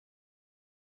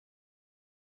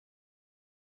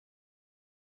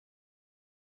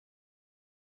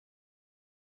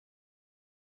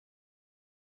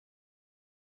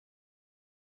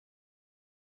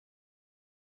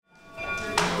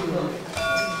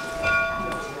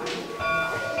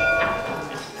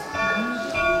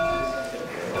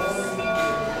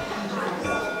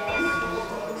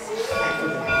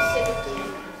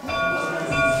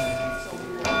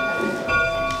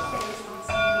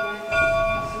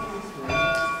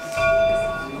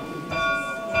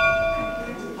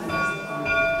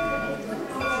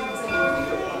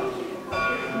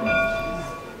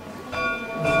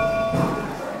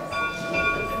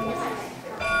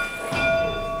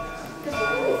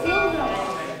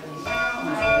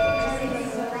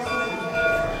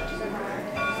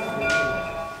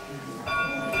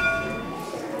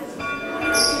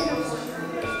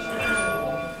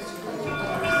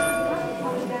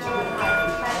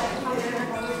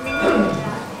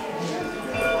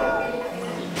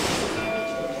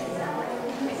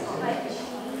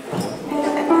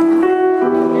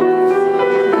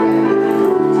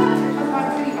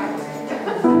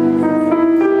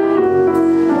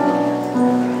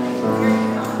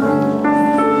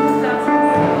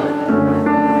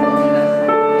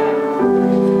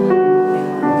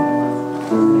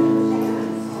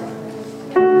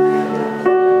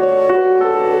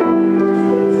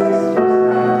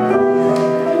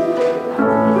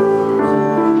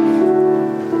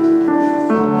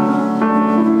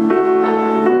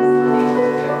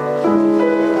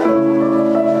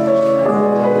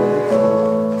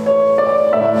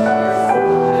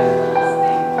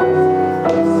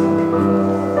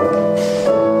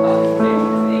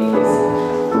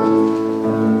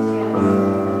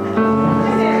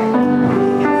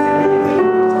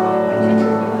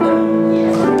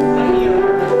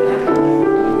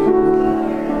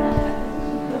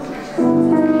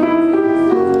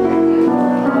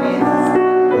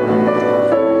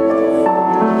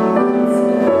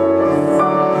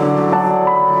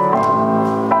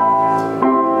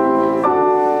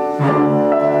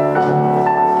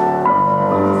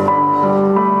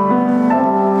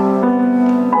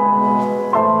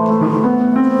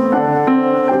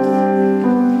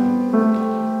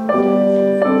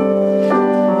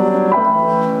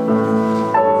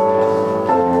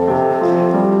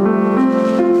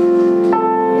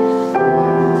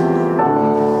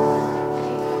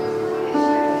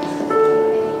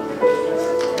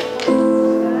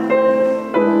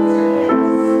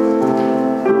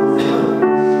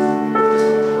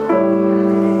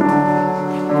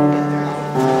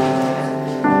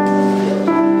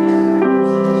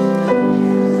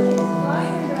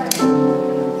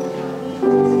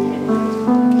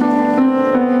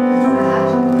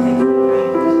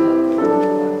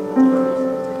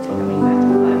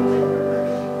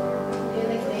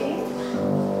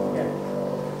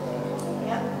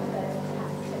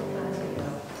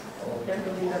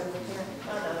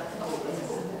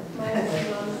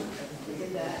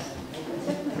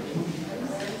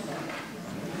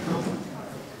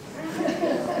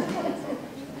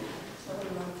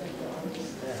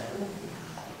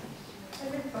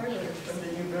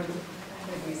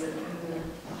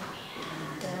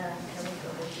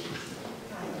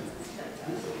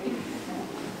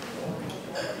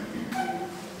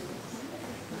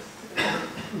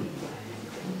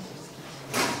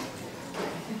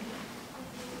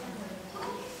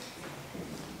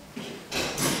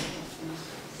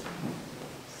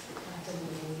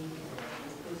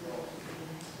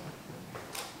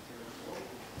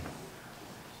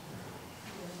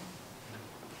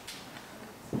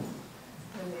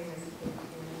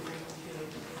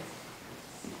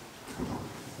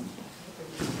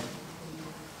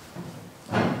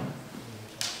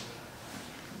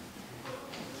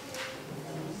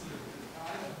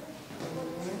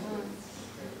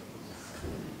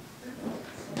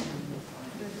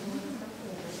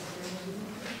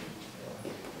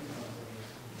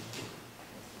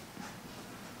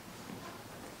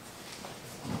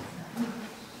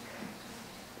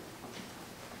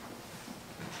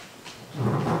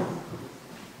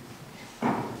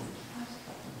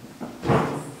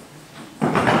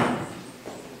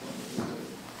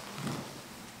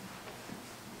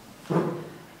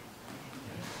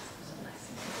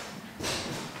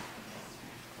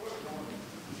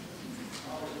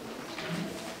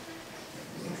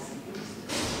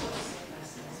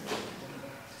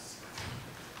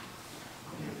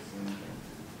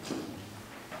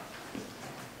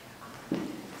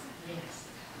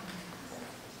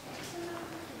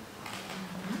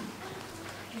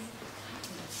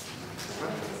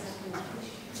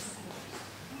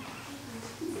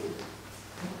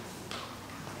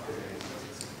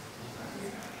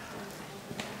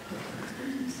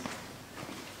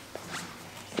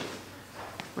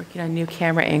Working on new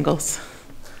camera angles.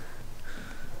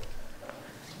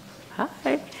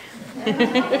 Hi.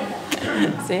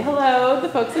 Say hello to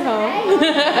the folks at home.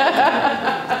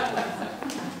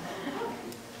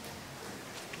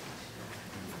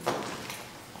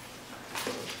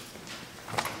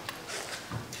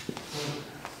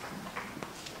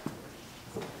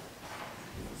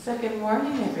 So good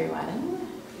morning, everyone.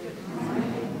 Good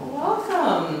morning.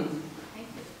 Welcome.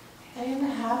 I am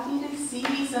happy to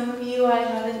see some of you I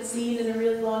haven't seen in a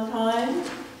really long time.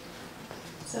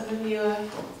 Some of you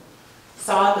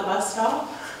saw at the bus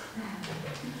stop.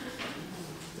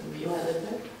 Some of you I live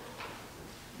with.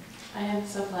 I am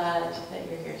so glad that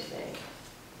you're here today.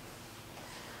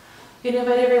 I'm going to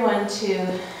invite everyone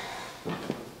to,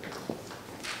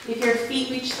 if your feet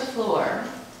reach the floor,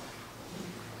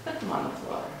 put them on the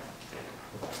floor.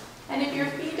 And if your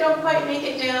feet don't quite make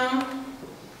it down,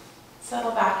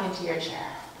 settle back into your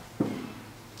chair.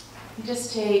 And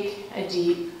just take a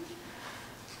deep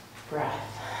breath.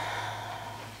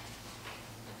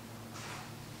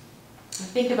 And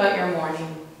think about your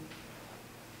morning.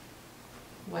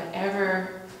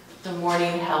 Whatever the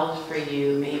morning held for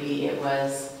you, maybe it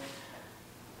was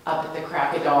up at the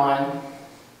crack of dawn.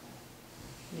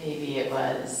 Maybe it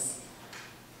was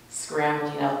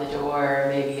scrambling out the door.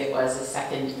 Maybe it was a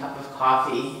second cup of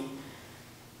coffee.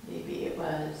 Maybe it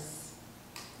was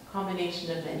a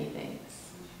combination of many things.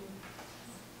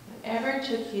 Whatever it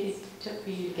took for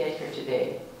you to get here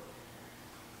today,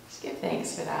 just give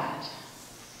thanks for that.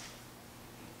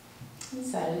 And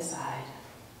set it aside.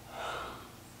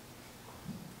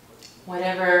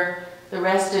 Whatever the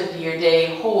rest of your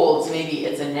day holds, maybe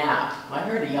it's a nap. I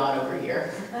heard a yawn over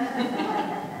here.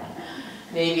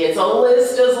 Maybe it's a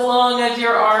list as long as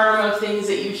your arm of things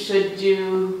that you should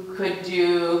do, could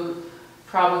do,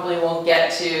 probably won't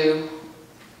get to,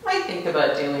 might think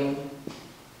about doing.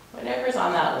 Whatever's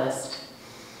on that list.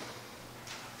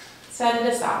 Set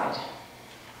it aside.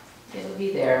 It'll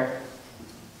be there.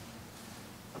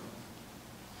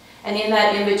 And in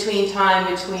that in-between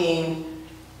time between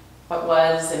what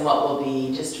was and what will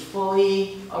be, just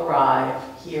fully arrive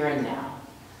here and now.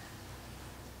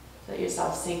 Let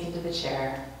yourself sink into the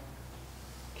chair,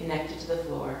 connected to the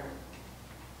floor.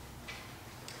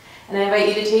 And I invite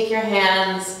you to take your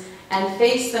hands and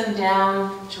face them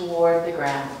down toward the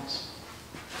ground.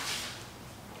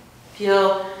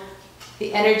 Feel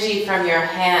the energy from your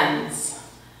hands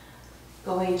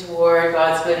going toward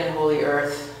God's good and holy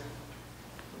earth.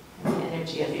 And the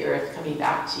energy of the earth coming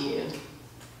back to you.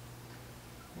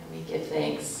 And we give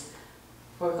thanks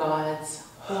for God's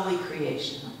holy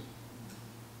creation.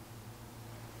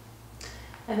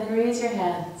 And then raise your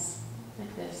hands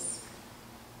like this.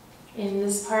 In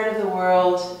this part of the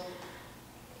world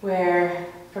where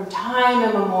from time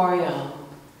immemorial,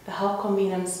 the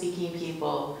Halkominam speaking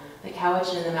people, the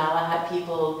Cowichan and the Malahat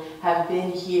people have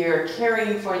been here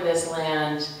caring for this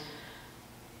land.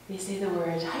 They say the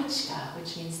word haichka,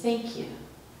 which means thank you.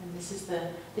 And this is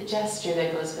the gesture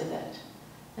that goes with it.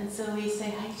 And so we say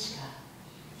haichka.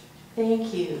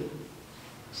 Thank you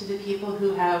to the people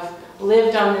who have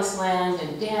lived on this land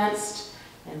and danced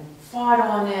and fought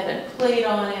on it and played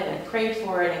on it and prayed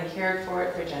for it and cared for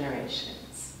it for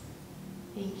generations.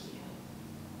 Thank you.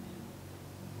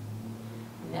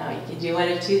 Now you can do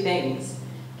one of two things.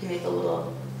 You can make a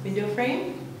little window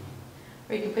frame,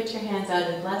 or you can put your hands out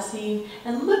in blessing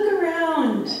and look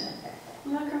around.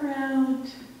 Look around.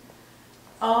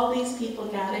 All these people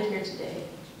gathered here today.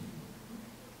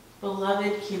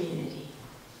 Beloved community.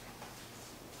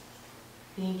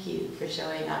 Thank you for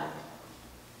showing up.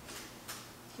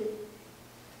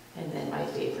 And then my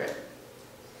favorite.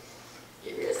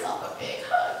 Give yourself a big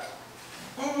hug.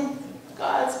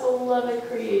 God's beloved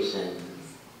creation.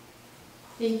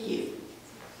 Thank you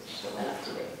for showing up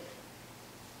today.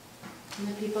 And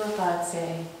the people of God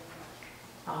say,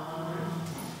 Amen.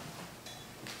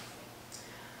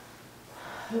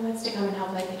 Who wants to come and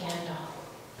help light the candle?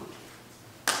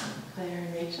 Claire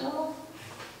and Rachel?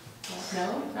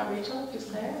 No, not Rachel,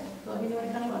 just Claire. Let me know when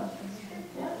to come up.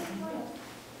 Yeah?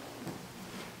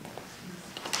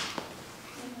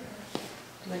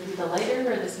 Do I do the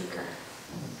lighter or the speaker?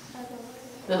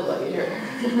 The lighter.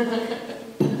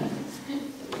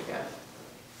 There you go.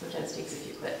 Sometimes it takes a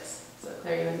few clicks. So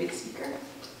Claire, you want to be the speaker?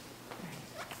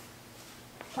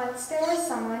 Once there was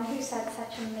someone who said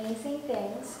such amazing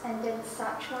things and did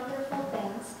such wonderful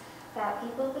things that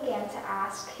people began to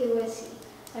ask, who is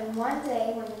he? And one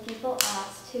day when the people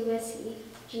asked, who is he?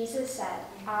 Jesus said,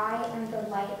 I am the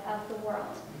light of the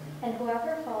world. And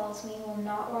whoever follows me will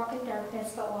not walk in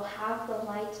darkness, but will have the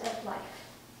light of life.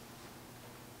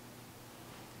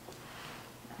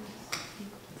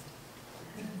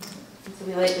 So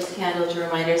we light this candle to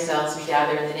remind ourselves we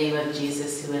gather in the name of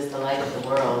Jesus, who is the light of the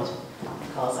world,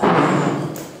 and calls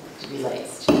us to be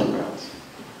lights to the world.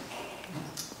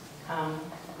 Come,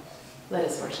 let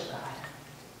us worship God.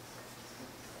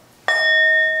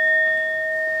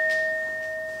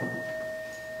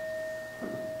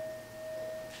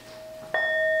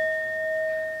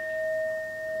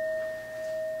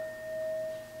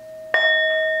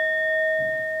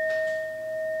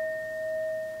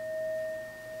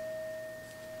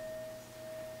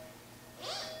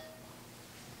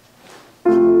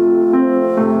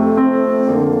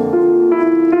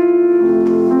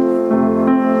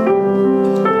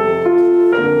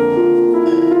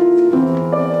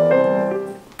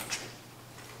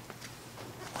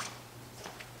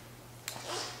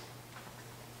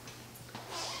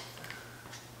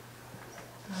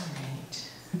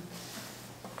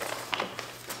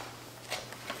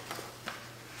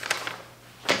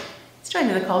 Join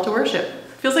in the call to worship.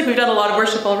 Feels like we've done a lot of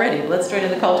worship already, but let's join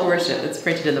in the call to worship. It's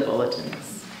printed in the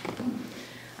bulletins.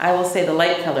 I will say the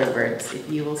light-colored words, if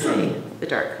you will say the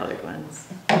dark-colored ones.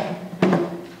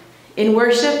 In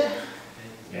worship,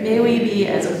 may we be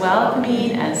as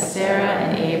welcoming as Sarah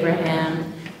and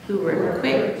Abraham, who were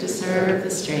quick to serve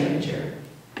the stranger.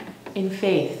 In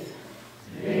faith,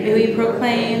 may we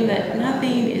proclaim that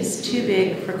nothing is too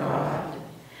big for God.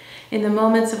 In the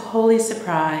moments of holy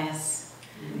surprise,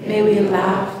 may we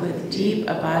laugh with deep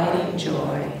abiding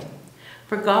joy,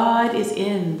 for God is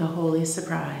in the holy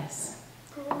surprise.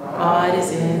 God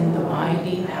is in the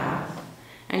winding path,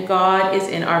 and God is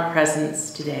in our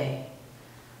presence today.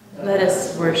 Let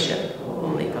us worship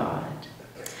holy God.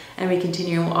 And we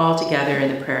continue all together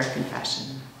in the prayer of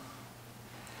confession.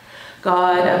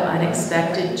 God of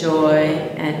unexpected joy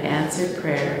and answered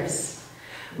prayers,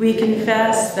 we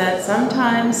confess that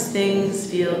sometimes things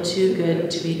feel too good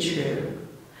to be true,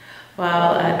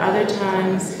 while at other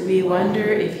times we wonder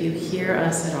if you hear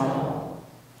us at all.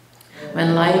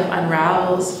 When life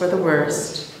unravels for the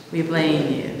worst, we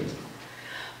blame you.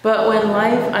 But when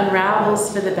life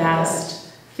unravels for the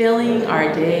best, filling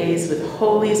our days with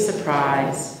holy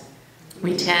surprise,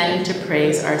 we tend to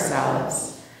praise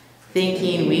ourselves,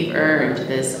 thinking we've earned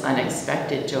this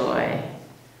unexpected joy.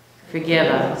 Forgive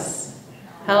us.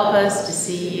 Help us to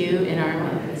see you in our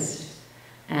midst.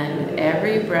 And with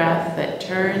every breath that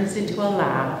turns into a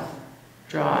laugh,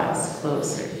 draw us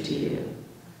closer to you.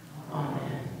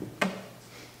 Amen.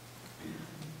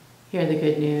 Hear the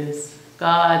good news.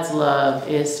 God's love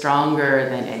is stronger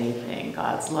than anything.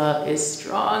 God's love is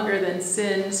stronger than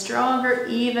sin, stronger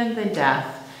even than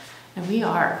death. And we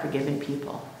are forgiven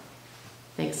people.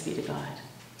 Thanks be to God.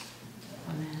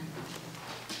 Amen.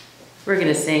 We're going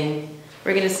to sing.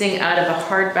 We're going to sing out of a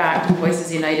hardback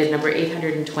Voices United number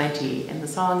 820, and the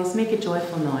song is Make a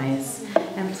Joyful Noise.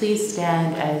 And please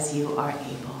stand as you are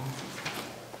able.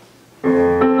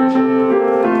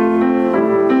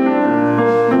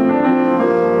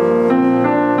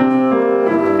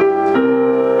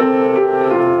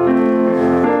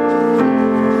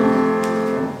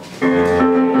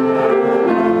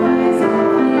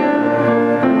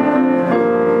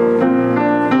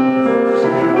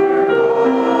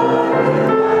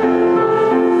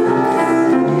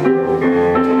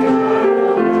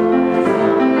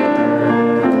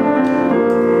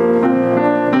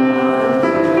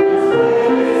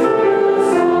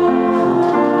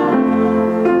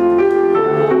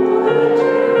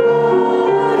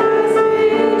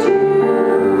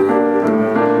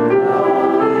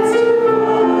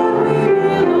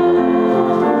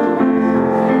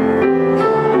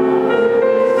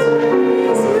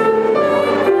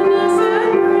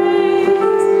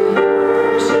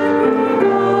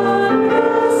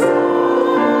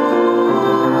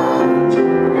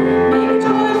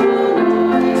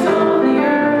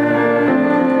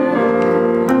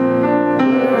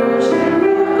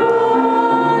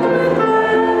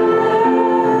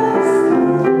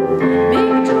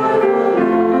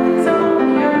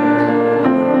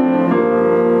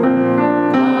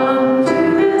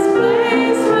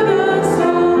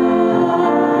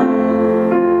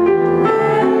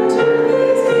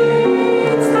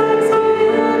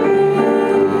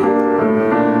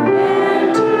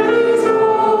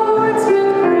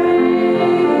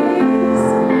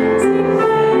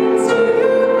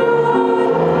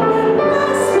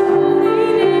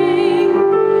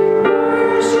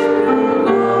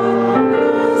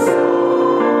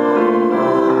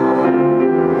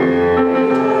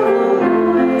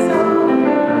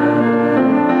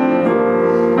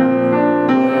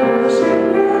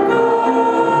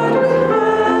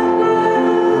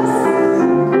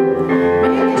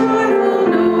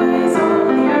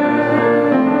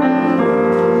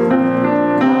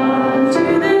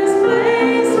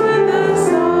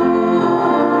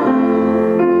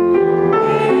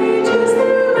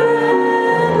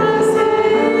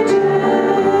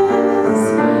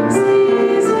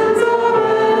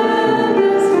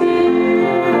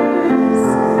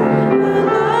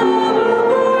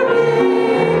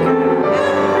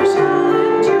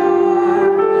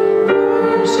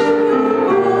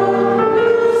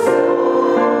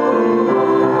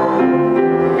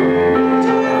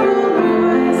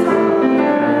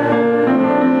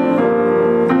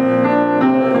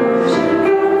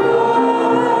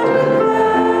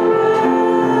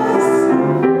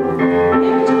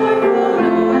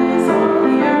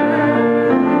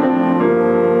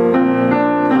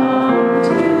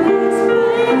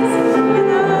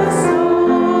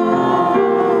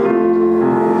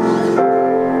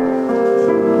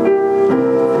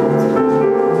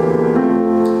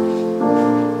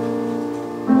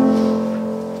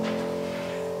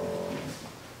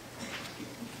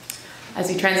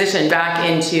 transition back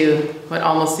into what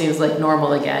almost seems like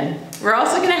normal again, we're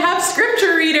also going to have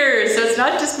scripture readers, so it's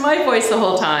not just my voice the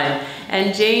whole time.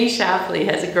 And Jane Shapley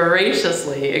has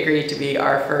graciously agreed to be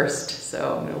our first,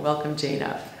 so I'm going to welcome Jane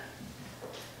up.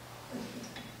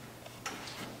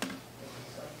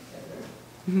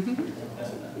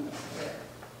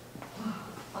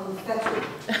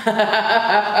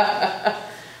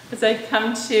 As I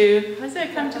come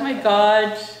to my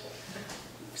God,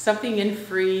 something in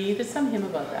free. There's some hymn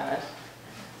about that.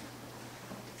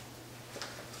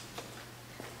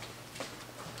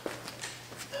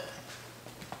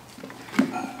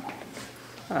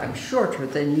 I'm shorter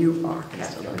than you are.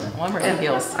 One more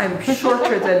heels. I'm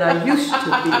shorter than I used to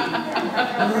be.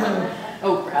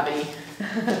 Oh, gravity.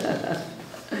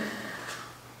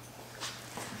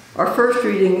 Our first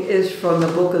reading is from the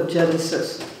book of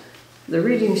Genesis. The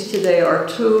readings today are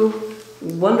two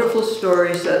wonderful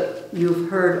stories that you've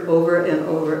heard over and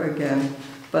over again,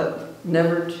 but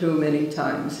never too many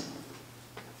times.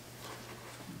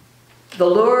 The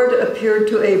Lord appeared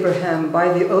to Abraham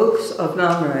by the oaks of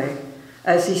Mamre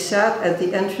as he sat at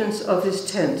the entrance of his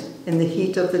tent in the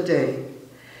heat of the day.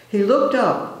 He looked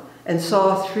up and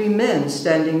saw 3 men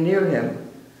standing near him.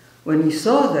 When he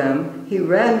saw them, he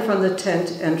ran from the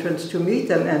tent entrance to meet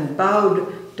them and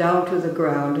bowed down to the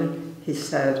ground. And he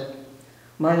said,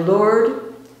 "My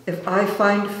Lord, if I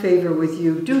find favor with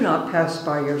you, do not pass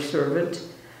by your servant.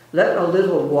 Let a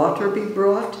little water be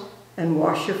brought and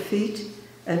wash your feet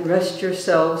and rest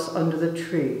yourselves under the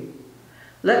tree.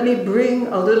 Let me bring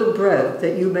a little bread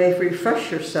that you may refresh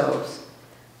yourselves,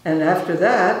 and after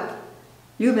that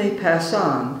you may pass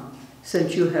on,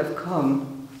 since you have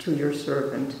come to your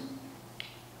servant."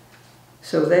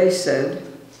 So they said,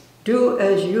 "Do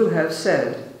as you have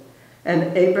said."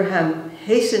 And Abraham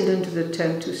hastened into the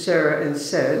tent to Sarah and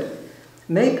said,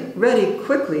 "Make ready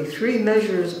quickly 3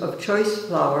 measures of choice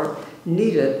flour,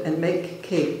 knead it, and make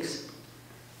cakes."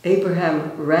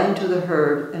 Abraham ran to the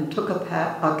herd and took a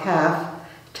calf,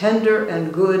 tender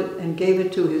and good, and gave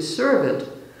it to his servant,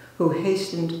 who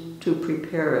hastened to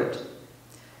prepare it.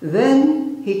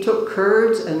 Then he took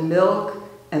curds and milk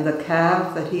and the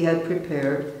calf that he had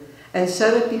prepared and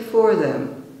set it before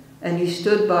them, and he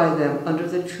stood by them under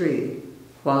the tree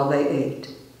while they ate.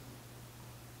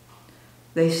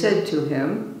 They said to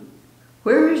him,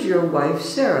 "Where is your wife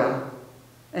Sarah?"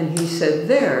 And he said,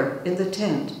 "There, in the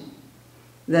tent."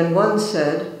 Then one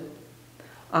said,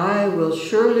 "I will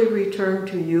surely return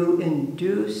to you in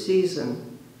due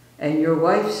season, and your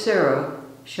wife Sarah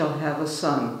shall have a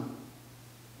son."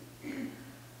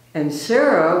 And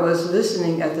Sarah was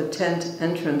listening at the tent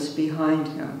entrance behind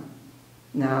him.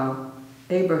 Now,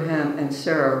 Abraham and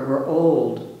Sarah were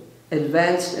old,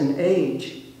 advanced in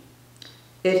age.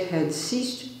 It had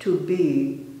ceased to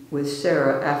be with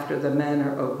Sarah after the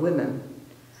manner of women.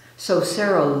 So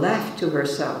Sarah laughed to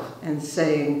herself, and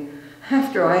saying,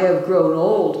 "After I have grown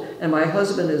old, and my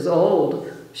husband is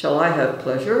old, shall I have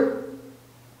pleasure?"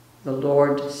 The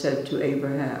Lord said to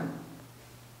Abraham,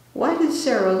 "Why did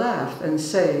Sarah laugh and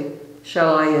say,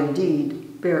 'Shall I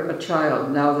indeed bear a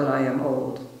child now that I am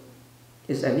old?'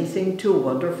 Is anything too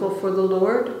wonderful for the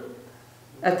Lord?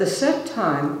 At the set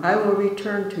time I will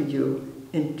return to you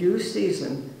in due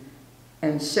season,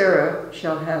 and Sarah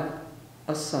shall have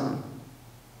a son."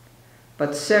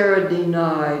 But Sarah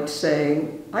denied,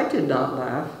 saying, "I did not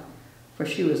laugh," for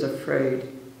she was afraid.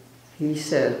 He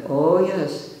said, "Oh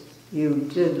yes, you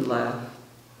did laugh."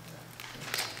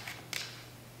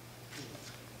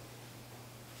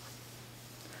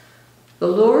 The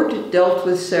Lord dealt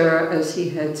with Sarah as he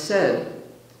had said,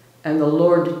 and the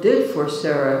Lord did for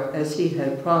Sarah as he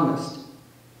had promised.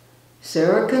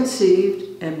 Sarah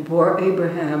conceived and bore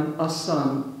Abraham a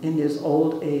son in his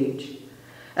old age,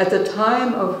 at the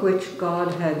time of which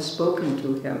God had spoken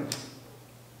to him.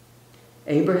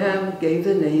 Abraham gave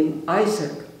the name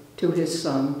Isaac to his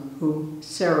son, whom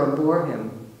Sarah bore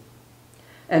him.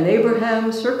 And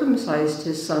Abraham circumcised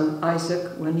his son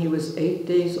Isaac when he was 8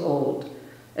 days old,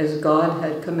 as God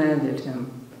had commanded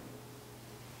him.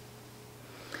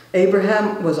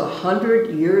 Abraham was 100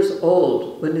 years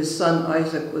old when his son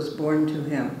Isaac was born to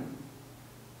him.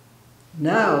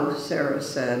 "Now," Sarah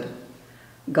said,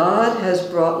 "God has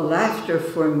brought laughter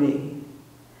for me.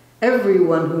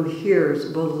 Everyone who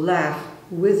hears will laugh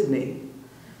with me."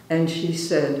 And she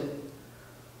said,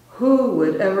 "Who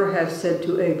would ever have said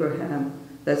to Abraham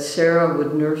that Sarah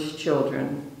would nurse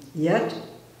children? Yet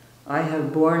I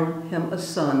have borne him a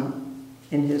son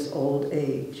in his old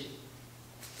age."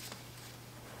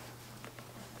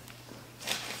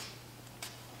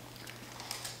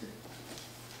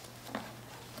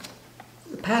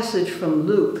 The passage from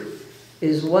Luke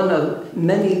is one of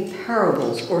many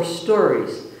parables or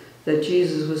stories that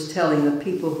Jesus was telling the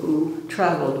people who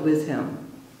traveled with him.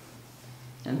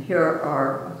 And here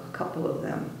are a couple of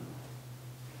them.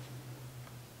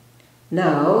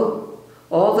 Now,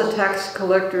 all the tax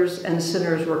collectors and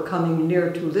sinners were coming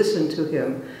near to listen to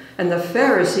him, and the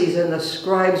Pharisees and the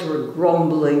scribes were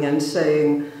grumbling and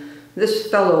saying, "This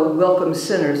fellow welcomes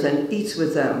sinners and eats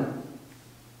with them."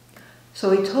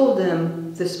 So he told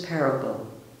them this parable.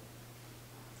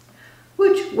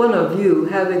 Which one of you,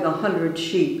 having 100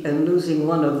 sheep and losing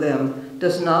one of them,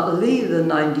 does not leave the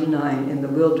 99 in the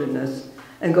wilderness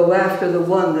and go after the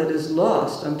one that is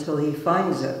lost until he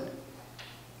finds it?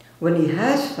 When he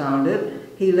has found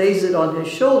it, he lays it on his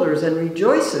shoulders and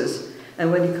rejoices.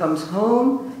 And when he comes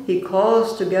home, he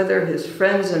calls together his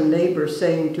friends and neighbors,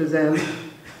 saying to them,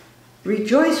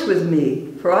 "Rejoice with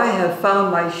me, for I have found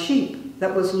my sheep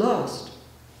that was lost."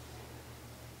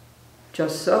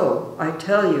 Just so, I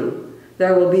tell you,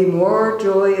 there will be more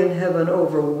joy in heaven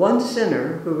over one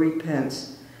sinner who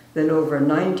repents than over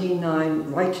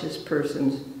 99 righteous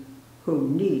persons who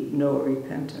need no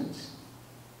repentance.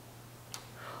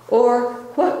 Or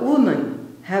what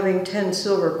woman, having 10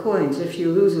 silver coins, if she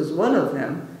loses one of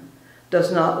them,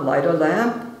 does not light a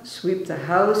lamp, sweep the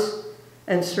house,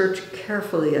 and search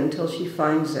carefully until she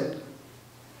finds it?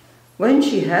 When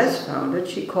she has found it,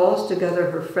 she calls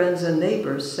together her friends and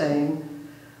neighbors, saying,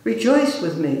 "Rejoice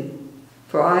with me,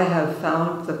 for I have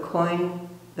found the coin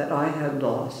that I had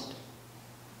lost."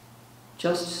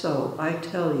 Just so, I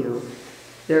tell you,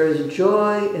 there is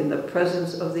joy in the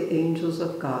presence of the angels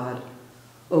of God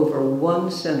over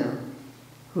one sinner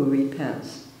who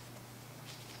repents.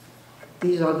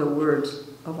 These are the words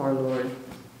of our Lord.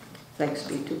 Thanks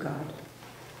be to God.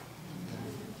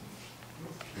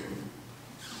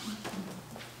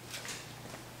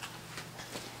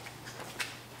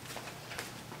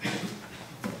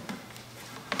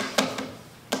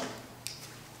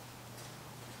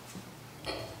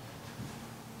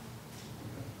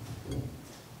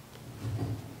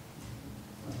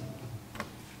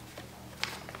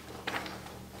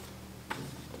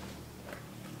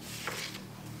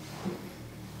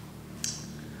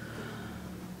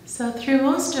 So through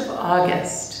most of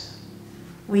August,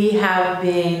 we have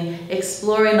been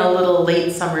exploring a little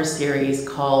late summer series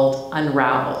called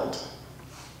Unraveled,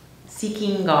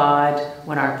 seeking God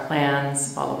when our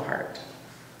plans fall apart.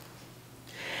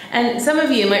 And some of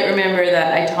you might remember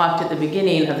that I talked at the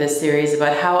beginning of this series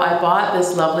about how I bought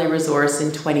this lovely resource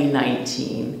in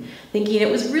 2019, thinking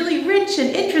it was really rich and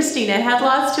interesting and had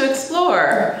lots to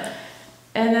explore.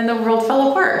 And then the world fell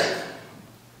apart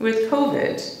with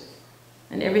COVID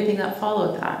and everything that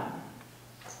followed that.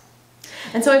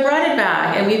 And so I brought it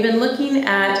back, and we've been looking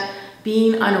at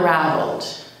being unraveled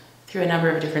through a number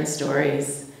of different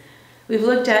stories. We've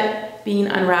looked at being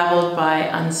unraveled by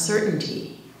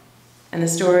uncertainty, and the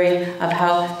story of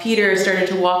how Peter started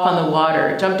to walk on the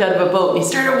water, jumped out of a boat, and he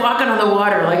started walking on the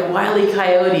water like Wile E.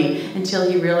 Coyote until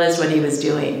he realized what he was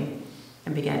doing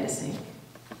and began to sink.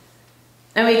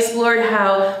 And we explored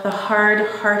how the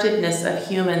hard-heartedness of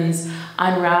humans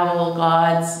unravel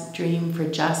God's dream for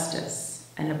justice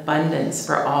and abundance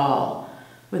for all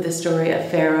with the story of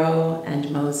Pharaoh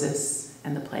and Moses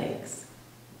and the plagues.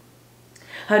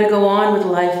 How to go on with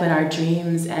life when our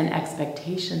dreams and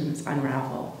expectations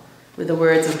unravel, with the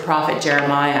words of prophet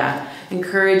Jeremiah,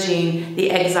 encouraging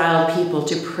the exiled people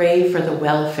to pray for the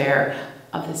welfare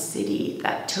of the city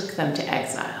that took them to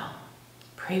exile.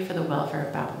 Pray for the welfare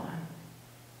of Babylon.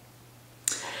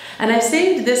 And I've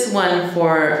saved this one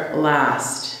for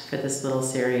last for this little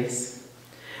series.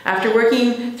 After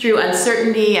working through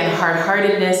uncertainty and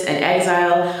hard-heartedness and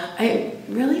exile, I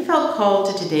really felt called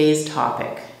to today's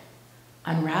topic,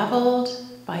 unraveled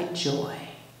by joy.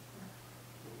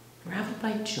 Unraveled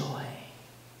by joy.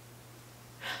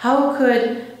 How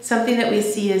could something that we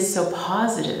see as so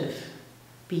positive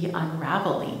be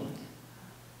unraveling?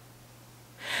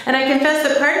 And I confess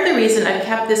that part of the reason I've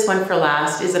kept this one for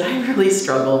last is that I really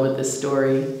struggle with this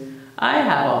story. I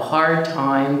have a hard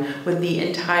time with the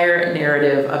entire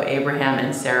narrative of Abraham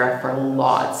and Sarah for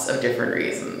lots of different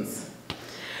reasons.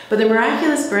 But the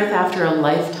miraculous birth after a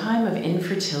lifetime of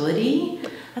infertility,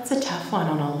 that's a tough one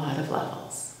on a lot of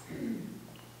levels.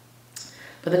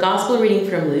 But the gospel reading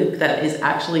from Luke that is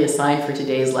actually assigned for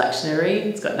today's lectionary,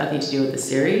 it's got nothing to do with the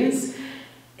series,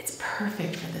 it's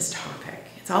perfect for this topic.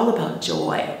 It's all about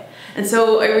joy. And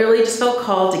so I really just felt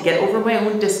called to get over my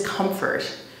own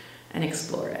discomfort and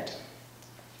explore it.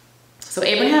 So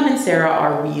Abraham and Sarah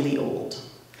are really old.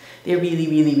 They're really,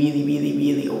 really, really, really,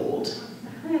 really old.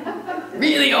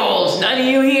 Really old. None of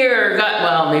you here got,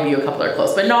 well, maybe a couple are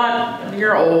close, but not,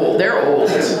 you're old. They're old.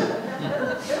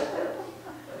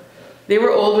 They were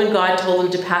old when God told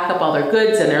them to pack up all their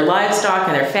goods and their livestock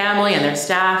and their family and their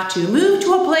staff to move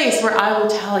to a place where I will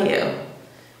tell you.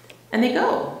 And they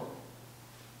go.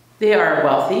 They are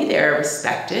wealthy, they are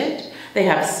respected, they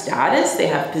have status, they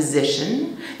have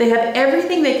position, they have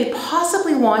everything they could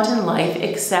possibly want in life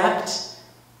except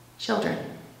children.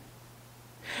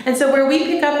 And so where we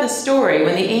pick up the story,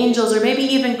 when the angels, or maybe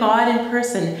even God in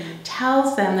person,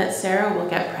 tells them that Sarah will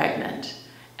get pregnant,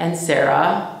 and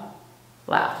Sarah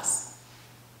laughs.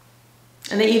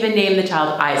 And they even name the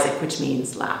child Isaac, which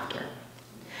means laughter.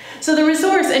 So the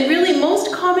resource, and really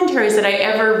most commentaries that I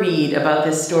ever read about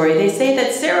this story, they say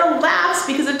that Sarah laughs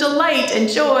because of delight and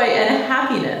joy and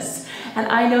happiness. And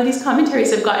I know these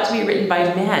commentaries have got to be written by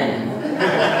men.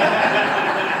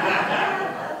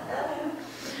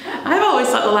 I've always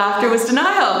thought the laughter was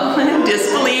denial, and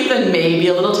disbelief, and maybe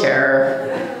a little terror.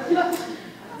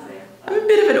 I'm a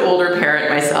bit of an older parent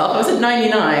myself. I was at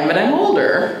 99, but I'm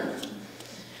older.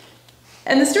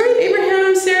 And the story of Abraham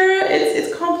and Sarah,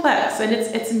 it's complex, and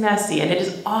it's messy, and it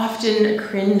is often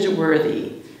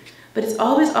cringe-worthy. But it's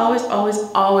always, always, always,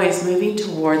 always moving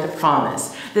toward the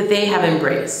promise that they have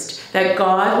embraced, that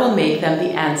God will make them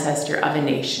the ancestor of a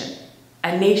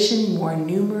nation more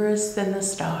numerous than the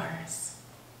stars.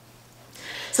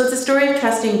 So it's a story of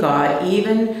trusting God,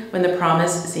 even when the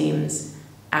promise seems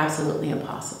absolutely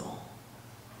impossible.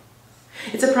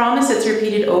 It's a promise that's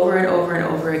repeated over and over and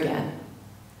over again.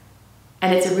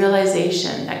 And it's a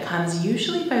realization that comes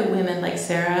usually by women like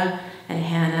Sarah and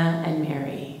Hannah and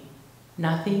Mary.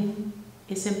 Nothing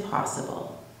is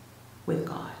impossible with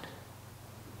God.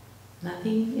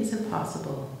 Nothing is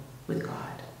impossible with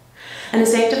God. And in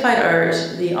Sanctified Art,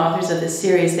 the authors of this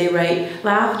series, they write,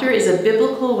 laughter is a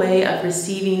biblical way of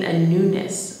receiving a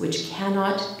newness which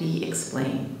cannot be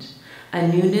explained. A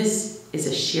newness is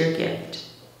a sheer gift,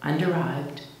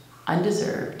 underived,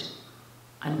 undeserved,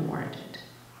 unwarranted.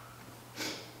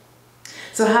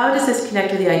 So how does this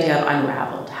connect with the idea of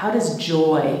unraveled? How does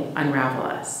joy unravel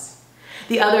us?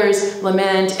 The others,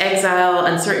 lament, exile,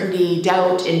 uncertainty,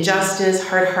 doubt, injustice,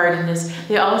 hard-heartedness,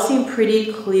 they all seem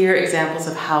pretty clear examples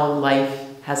of how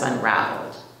life has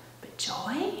unraveled. But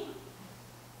joy?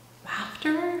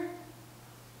 Laughter?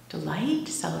 Delight?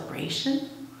 Celebration?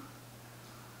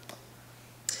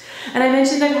 And I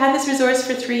mentioned I've had this resource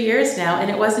for 3 years now, and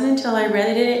it wasn't until I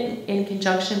read it in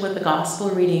conjunction with the gospel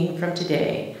reading from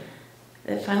today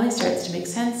that it finally starts to make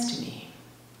sense to me.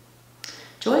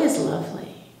 Joy is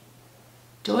lovely.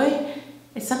 Joy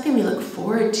is something we look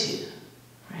forward to,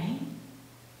 right?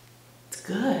 It's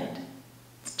good.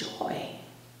 It's joy.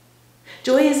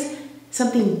 Joy is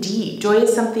something deep. Joy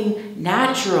is something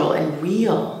natural and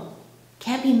real. It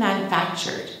can't be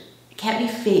manufactured. It can't be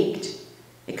faked.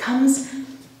 It comes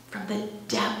from the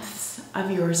depths of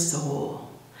your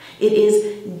soul. It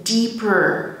is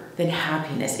deeper than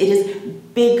happiness. It is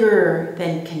bigger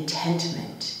than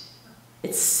contentment.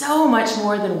 It's so much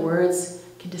more than words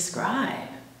can describe.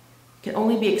 It can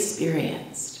only be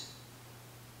experienced.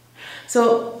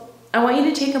 So I want you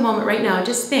to take a moment right now and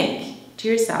just think to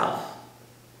yourself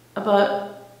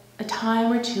about a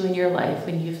time or two in your life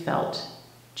when you felt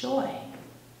joy.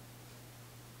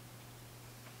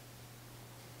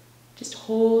 Just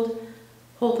hold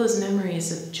those memories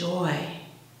of joy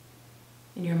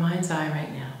in your mind's eye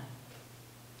right now.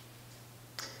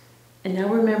 And now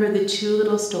remember the 2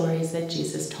 little stories that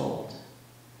Jesus told.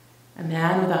 A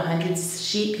man with 100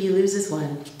 sheep, he loses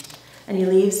one, and he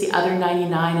leaves the other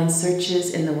 99 and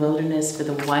searches in the wilderness for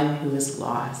the one who is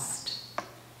lost.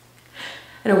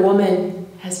 And a woman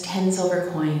has 10 silver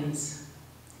coins,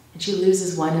 and she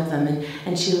loses one of them,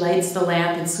 and she lights the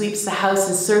lamp and sweeps the house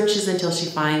and searches until she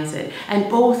finds it. And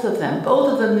both of them,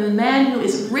 the man who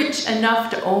is rich enough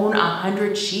to own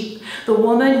 100 sheep, the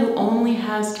woman who only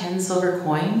has 10 silver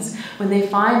coins, when they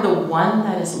find the one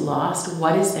that is lost,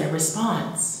 what is their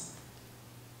response?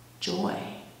 Joy.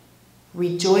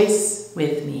 Rejoice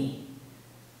with me.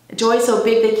 A joy so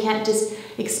big they can't just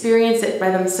experience it by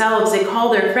themselves. They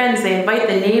call their friends, they invite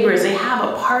the neighbors, they have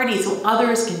a party so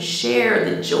others can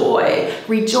share the joy.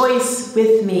 Rejoice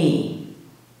with me.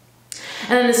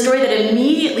 And then the story that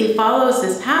immediately follows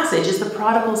this passage is the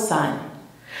prodigal son.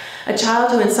 A child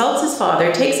who insults his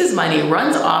father, takes his money,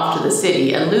 runs off to the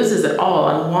city, and loses it all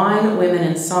on wine, women,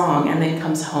 and song, and then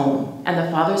comes home. And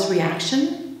the father's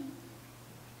reaction?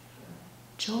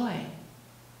 Joy.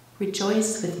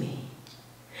 Rejoice with me.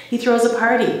 He throws a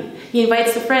party. He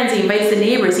invites the friends. He invites the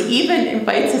neighbors. He even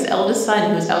invites his eldest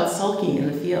son who's out sulking in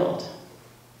the field.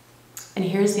 And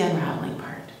here's the unraveling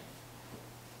part.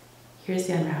 Here's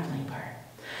the unraveling part.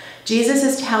 Jesus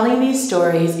is telling these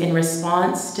stories in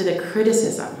response to the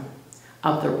criticism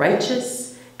of the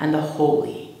righteous and the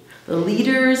holy, the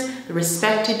leaders, the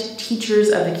respected teachers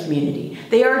of the community.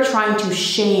 They are trying to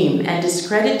shame and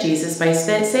discredit Jesus by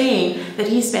saying that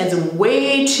he spends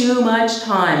way too much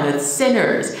time with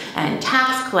sinners and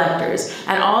tax collectors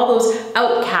and all those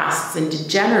outcasts and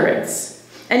degenerates,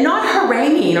 and not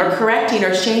haranguing or correcting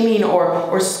or shaming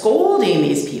or scolding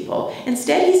these people.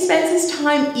 Instead, he spends his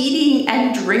time eating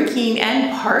and drinking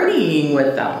and partying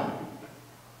with them.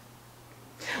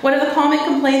 One of the common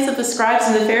complaints of the scribes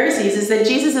and the Pharisees is that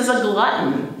Jesus is a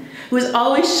glutton who is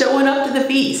always showing up to the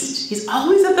feast. He's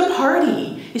always at the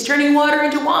party. He's turning water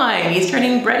into wine. He's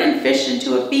turning bread and fish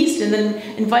into a feast and then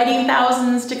inviting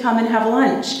thousands to come and have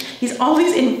lunch. He's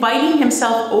always inviting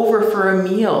himself over for a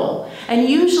meal, and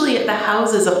usually at the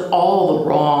houses of all the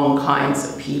wrong kinds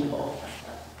of people.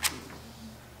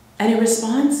 And in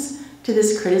response to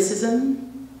this criticism,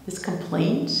 this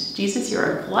complaint, Jesus,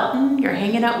 you're a glutton, you're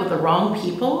hanging out with the wrong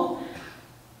people,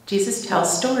 Jesus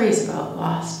tells stories about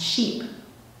lost sheep,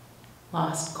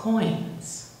 lost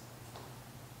coins,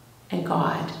 and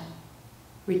God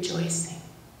rejoicing.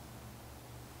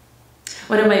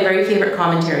 One of my very favorite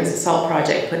commentaries, the Salt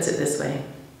Project, puts it this way: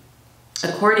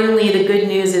 accordingly, the good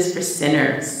news is for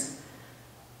sinners.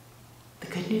 The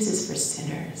good news is for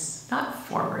sinners, not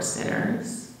former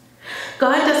sinners.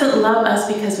 God doesn't love us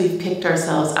because we've picked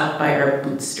ourselves up by our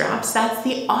bootstraps. That's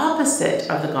the opposite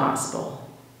of the gospel.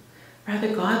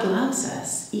 Rather, God loves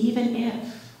us even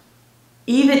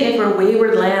if we're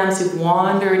wayward lambs who've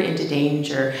wandered into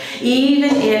danger, even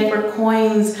if we're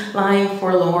coins lying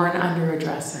forlorn under a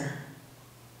dresser,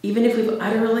 even if we've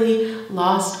utterly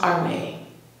lost our way,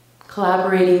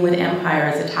 collaborating with empire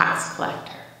as a tax collector.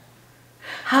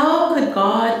 How could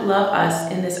God love us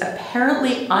in this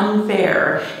apparently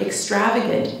unfair,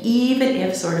 extravagant, even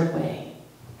if sort of way?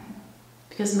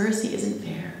 Because mercy isn't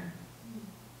fair,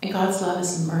 and God's love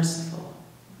is merciful,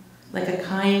 like a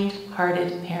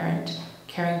kind-hearted parent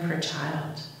caring for a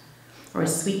child, or a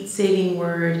sweet saving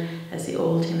word, as the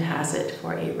old hymn has it,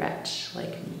 for a wretch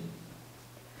like me.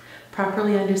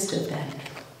 Properly understood then,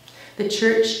 the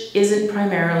church isn't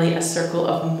primarily a circle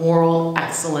of moral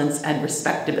excellence and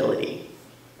respectability.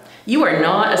 You are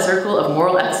not a circle of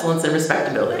moral excellence and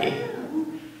respectability.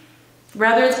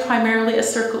 Rather, it's primarily a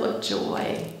circle of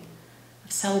joy,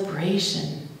 of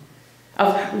celebration,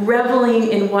 of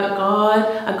reveling in what God,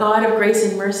 a God of grace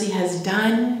and mercy, has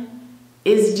done,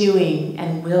 is doing,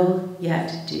 and will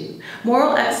yet do.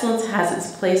 Moral excellence has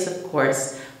its place, of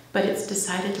course, but it's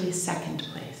decidedly second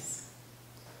place.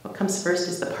 What comes first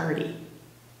is the party,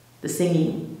 the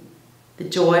singing, the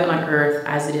joy on earth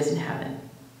as it is in heaven.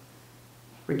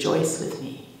 Rejoice with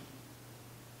me.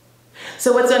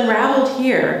 So what's unraveled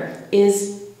here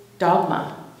is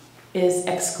dogma, is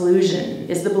exclusion,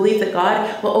 is the belief that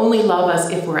God will only love us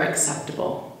if we're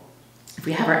acceptable, if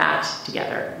we have our act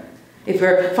together, if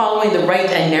we're following the right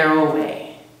and narrow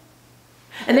way.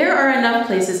 And there are enough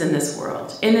places in this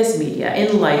world, in this media,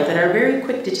 in life, that are very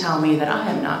quick to tell me that I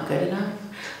am not good enough,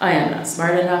 I am not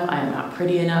smart enough, I am not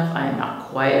pretty enough, I am not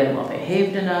quiet and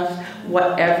well-behaved enough,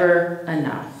 whatever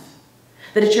enough.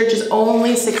 That a church is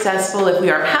only successful if we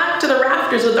are packed to the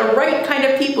rafters with the right kind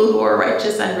of people who are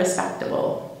righteous and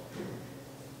respectable.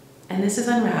 And this is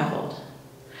unraveled.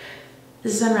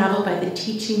 This is unraveled by the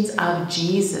teachings of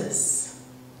Jesus,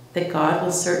 that God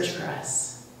will search for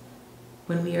us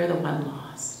when we are the one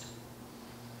lost.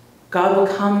 God will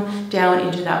come down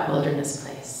into that wilderness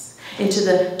place, into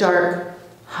the dark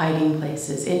hiding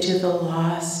places, into the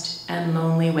lost and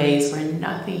lonely ways where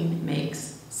nothing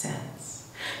makes sense.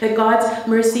 That God's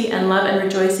mercy and love and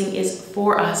rejoicing is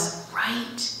for us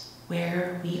right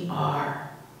where we are.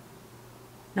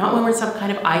 Not when we're some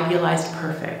kind of idealized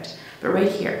perfect, but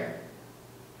right here,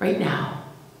 right now,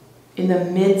 in the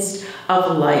midst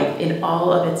of life, in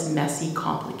all of its messy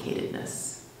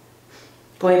complicatedness.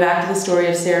 Going back to the story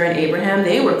of Sarah and Abraham,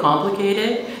 they were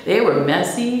complicated, they were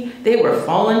messy, they were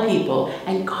fallen people,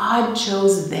 and God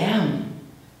chose them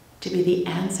to be the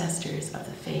ancestors of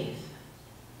the faith.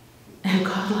 And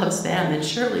God loves them, and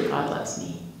surely God loves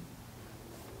me.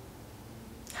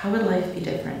 How would life be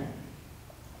different?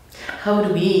 How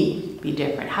would we be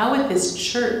different? How would this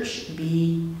church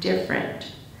be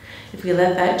different if we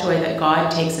let that joy that God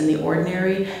takes in the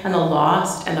ordinary and the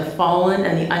lost and the fallen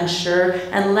and the unsure,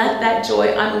 and let that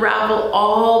joy unravel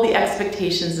all the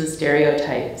expectations and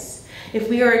stereotypes? If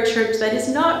we are a church that is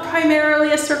not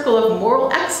primarily a circle of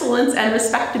moral excellence and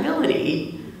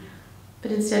respectability,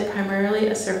 but instead primarily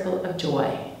a circle of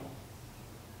joy,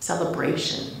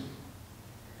 celebration,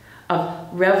 of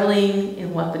reveling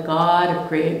in what the God of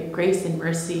grace and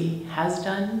mercy has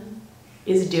done,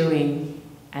 is doing,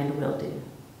 and will do.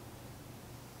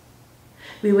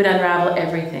 We would unravel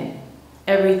everything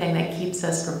everything that keeps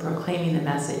us from proclaiming the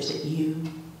message that you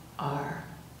are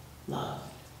loved.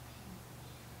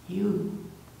 You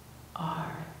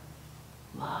are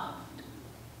loved.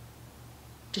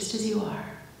 Just as you are,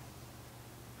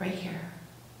 right here,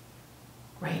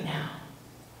 right now.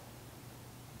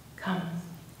 Come,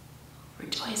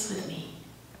 rejoice with me.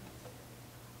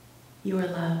 You are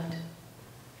loved.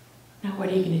 Now what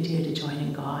are you going to do to join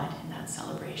in God in that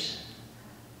celebration?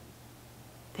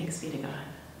 Thanks be to God.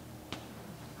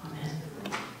 Amen.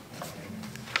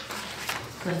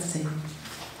 Let's sing.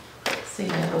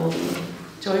 Sing a holy,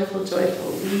 joyful,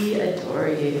 joyful, we adore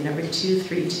you. Number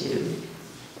 232.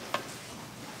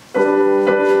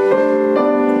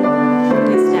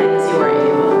 Please stand as you are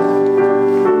able.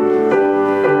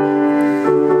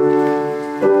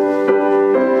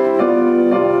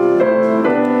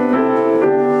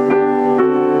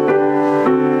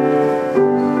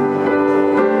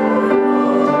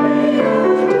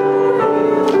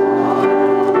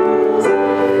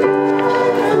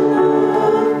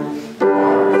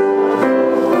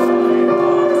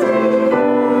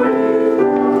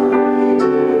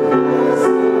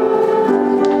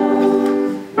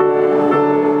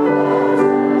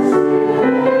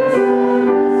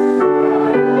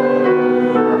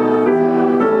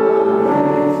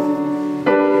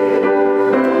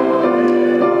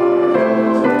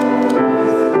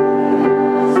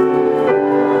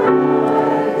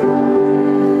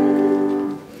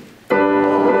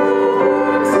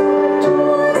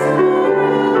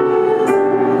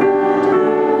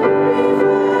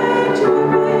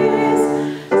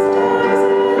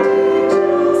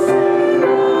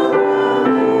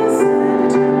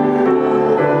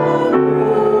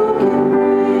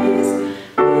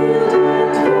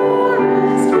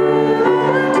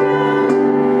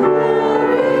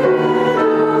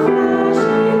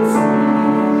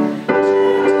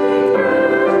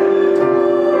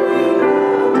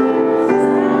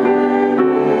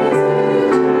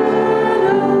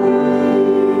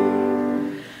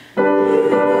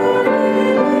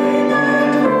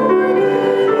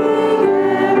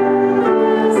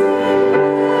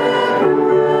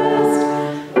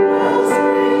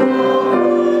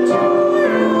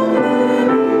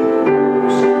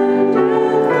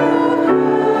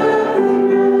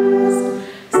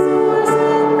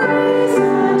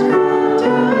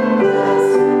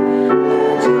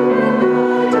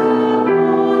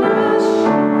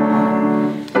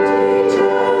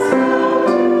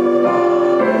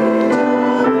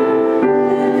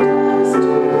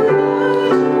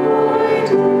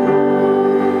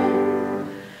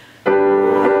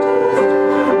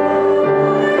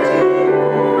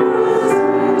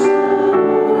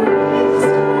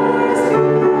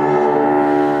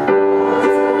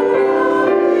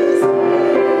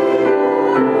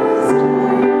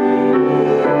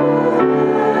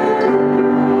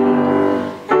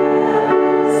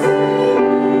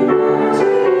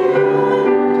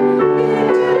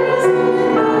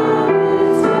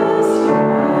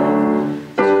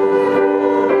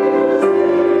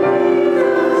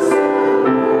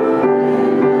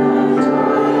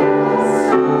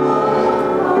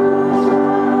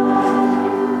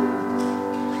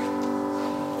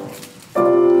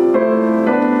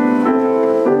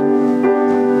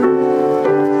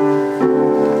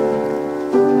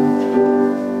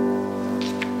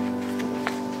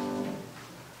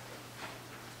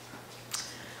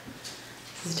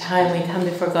 Time we come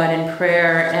before God in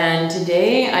prayer, and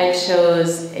today I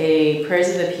chose a Prayers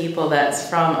of the People that's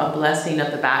from a Blessing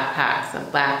of the Backpacks, a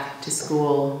back to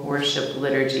school worship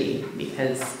liturgy,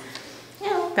 because, you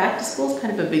know, back to school is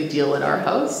kind of a big deal in our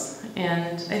house,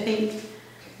 and I think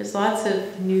there's lots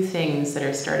of new things that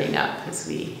are starting up as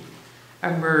we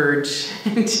emerge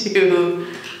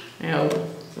into, you know,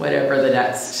 whatever the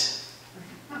next,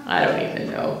 I don't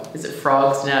even know, is it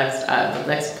frogs next, the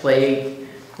next plague,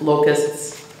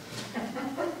 locusts,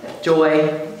 joy.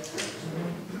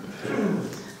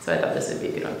 So I thought this would be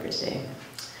a good one for today.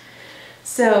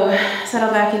 So settle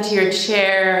back into your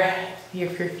chair.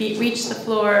 If your feet reach the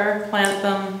floor, plant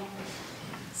them.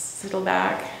 Settle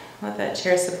back. Let that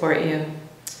chair support you.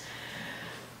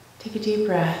 Take a deep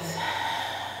breath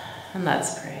and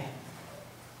let's pray.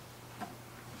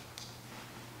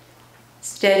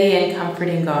 Steady and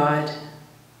comforting God,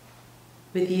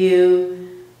 with you,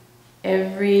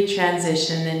 every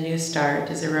transition and new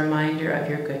start is a reminder of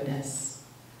your goodness,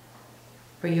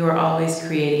 for you are always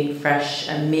creating fresh,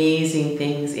 amazing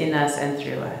things in us and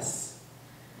through us.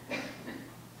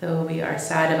 Though we are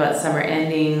sad about summer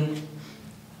ending,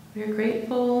 we are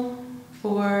grateful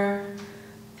for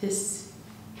this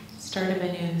start of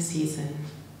a new season,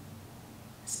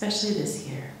 especially this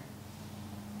year.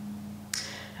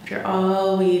 After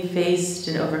all we've faced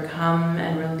and overcome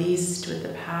and released with the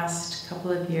past couple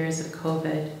of years of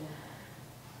COVID,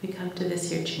 we come to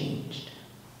this year changed,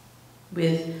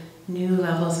 with new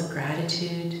levels of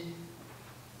gratitude,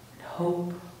 and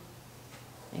hope,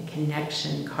 and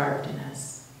connection carved in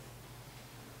us.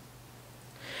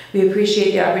 We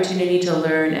appreciate the opportunity to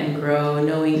learn and grow,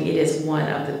 knowing it is one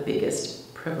of the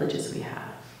biggest privileges we have.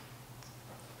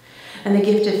 And the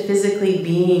gift of physically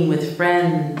being with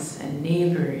friends and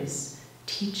neighbors,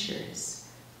 teachers,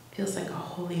 feels like a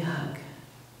holy hug.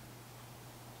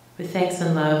 With thanks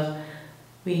and love,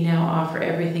 we now offer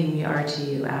everything we are to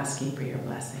you, asking for your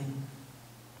blessing.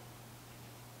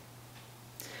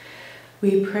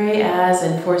 We pray as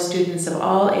and for students of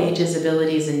all ages,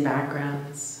 abilities, and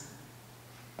backgrounds.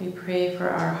 We pray for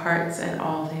our hearts and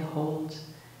all they hold,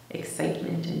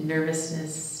 excitement and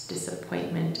nervousness,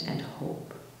 disappointment and hope.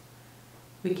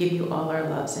 We give you all our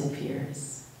loves and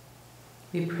fears.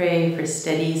 We pray for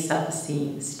steady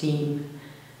self-esteem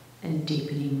and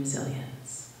deepening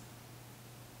resilience.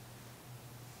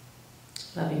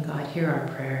 Loving God, hear our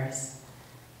prayers,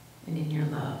 and in your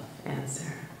love,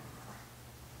 answer.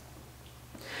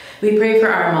 We pray for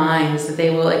our minds that they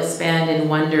will expand in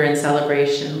wonder and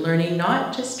celebration, learning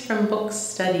not just from books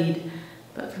studied,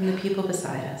 but from the people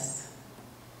beside us.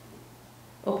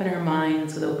 Open our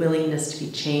minds with a willingness to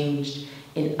be changed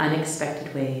in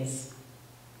unexpected ways,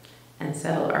 and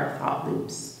settle our thought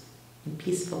loops in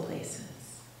peaceful places.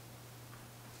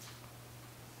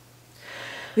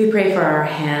 We pray for our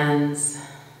hands,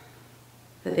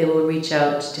 that they will reach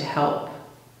out to help,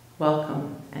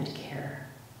 welcome, and care.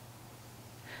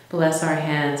 Bless our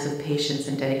hands with patience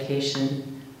and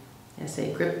dedication as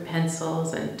they grip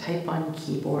pencils and type on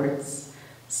keyboards,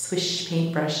 swish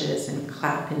paintbrushes and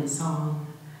clap in song,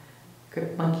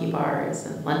 grip monkey bars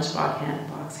and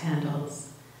lunchbox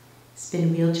handles,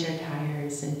 spin wheelchair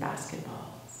tires and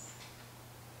basketballs.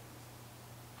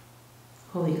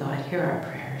 Holy God, hear our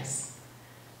prayers,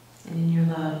 and in your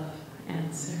love,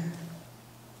 answer.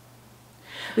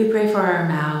 We pray for our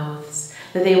mouths,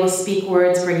 that they will speak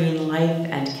words bringing life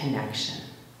and connection.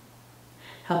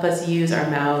 Help us use our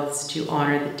mouths to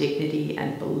honor the dignity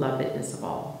and belovedness of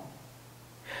all.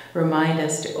 Remind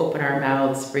us to open our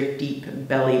mouths for deep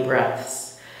belly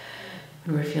breaths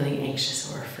when we're feeling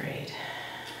anxious or afraid.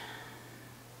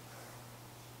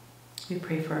 We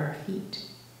pray for our feet,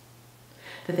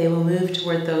 that they will move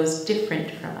toward those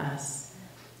different from us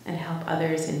and help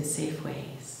others in safe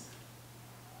ways.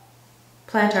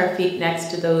 Plant our feet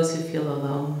next to those who feel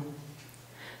alone.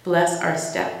 Bless our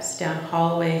steps down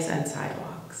hallways and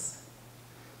sidewalks.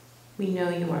 We know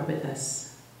you are with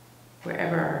us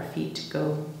wherever our feet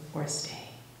go or stay.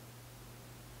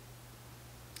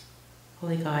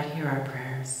 Holy God, hear our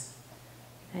prayers,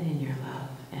 and in your love,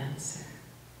 answer.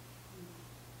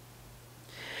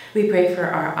 We pray for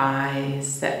our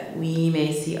eyes, that we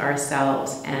may see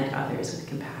ourselves and others with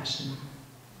compassion.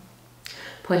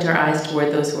 Point our eyes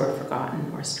toward those who are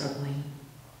forgotten or struggling.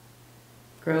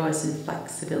 Grow us in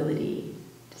flexibility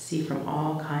to see from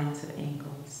all kinds of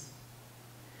angles.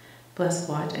 Bless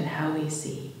what and how we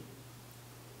see,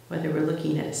 whether we're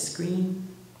looking at a screen,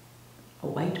 a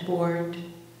whiteboard,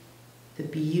 the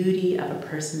beauty of a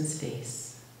person's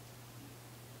face.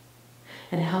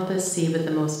 And help us see with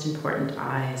the most important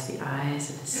eyes, the eyes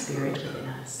of the Spirit within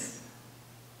us.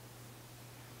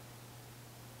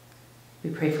 We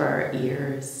pray for our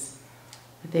ears,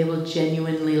 that they will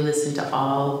genuinely listen to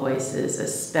all voices,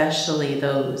 especially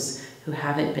those who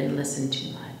haven't been listened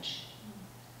to much.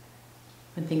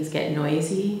 When things get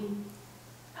noisy,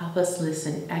 help us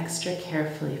listen extra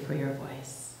carefully for your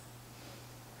voice.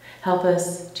 Help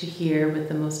us to hear with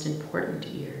the most important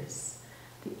ears,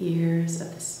 the ears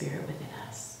of the Spirit within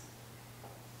us.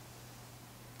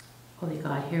 Holy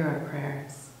God, hear our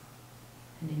prayers,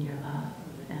 and in your love,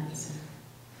 answer.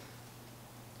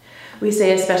 We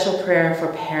say a special prayer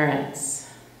for parents,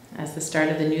 as the start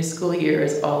of the new school year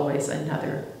is always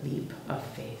another leap of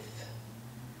faith.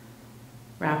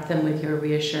 Wrap them with your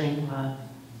reassuring love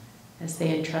as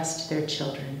they entrust their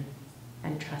children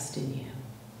and trust in you.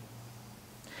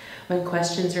 When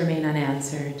questions remain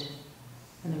unanswered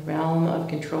and the realm of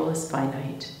control is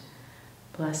finite,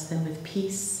 bless them with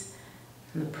peace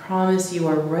and the promise you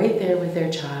are right there with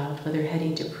their child, whether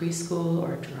heading to preschool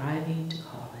or driving to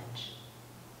college.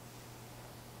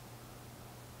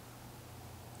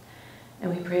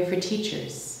 And we pray for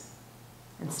teachers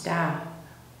and staff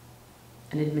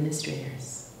and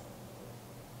administrators.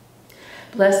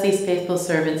 Bless these faithful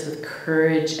servants with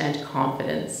courage and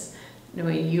confidence,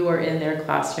 knowing you are in their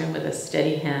classroom with a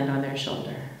steady hand on their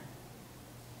shoulder.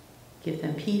 Give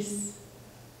them peace,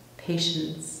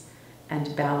 patience,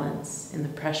 and balance in the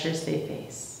pressures they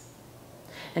face,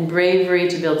 and bravery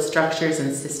to build structures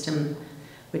and systems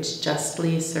which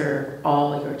justly serve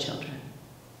all your children.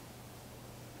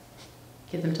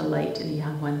 Give them delight in the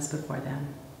young ones before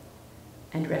them,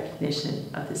 and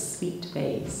recognition of the sweet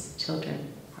ways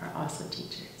children are also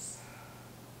teachers.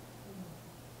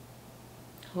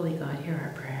 Holy God, hear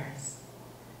our prayers,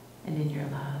 and in your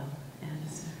love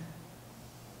answer.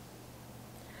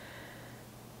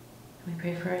 We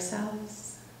pray for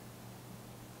ourselves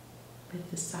with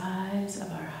the sighs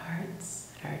of our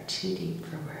hearts that are too deep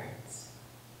for words.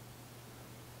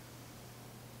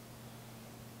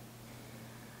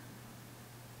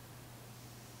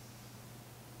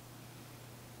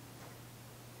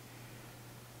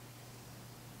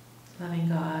 Loving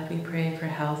God, we pray for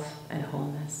health and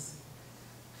wholeness,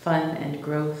 fun and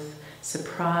growth,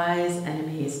 surprise and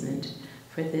amazement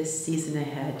for this season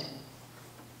ahead,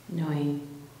 knowing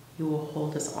you will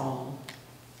hold us all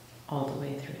the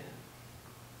way through.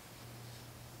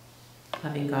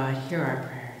 Loving God, hear our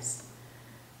prayers,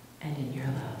 and in your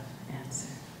love, answer.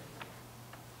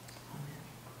 Amen.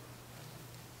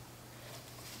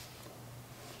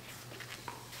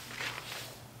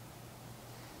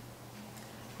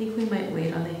 I think we might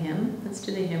wait on the hymn. Let's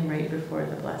do the hymn right before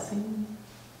the blessing.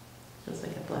 Feels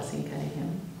like a blessing kind of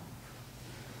hymn.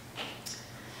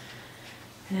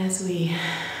 And as we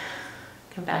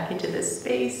come back into this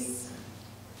space,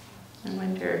 I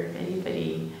wonder if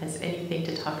anybody has anything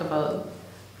to talk about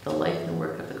the life and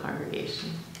work of the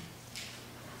congregation.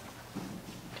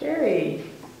 Jerry,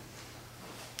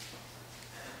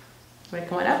 want to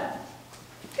come on up?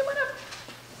 Come on up.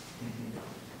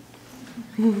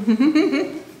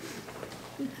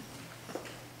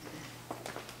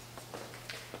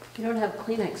 You don't have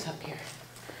Kleenex up here.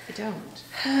 I don't.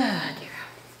 Ah, dear.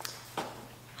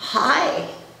 Hi.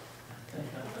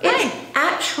 It's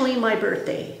actually my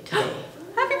birthday today.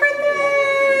 Happy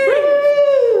birthday!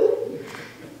 Woo!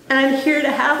 And I'm here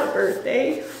to have a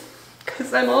birthday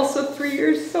because I'm also 3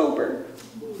 years sober.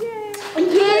 Yay!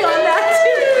 Yay on that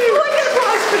too! Oh, I get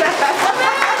applause for that.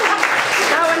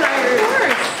 Now and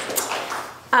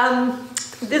I are.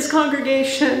 This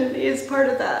congregation is part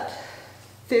of that.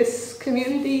 This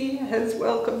community has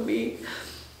welcomed me.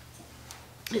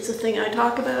 It's a thing I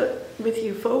talk about with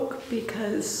you folk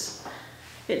because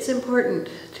it's important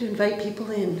to invite people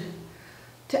in,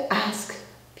 to ask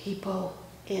people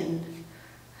in,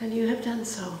 and you have done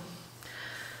so.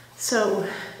 So,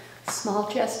 small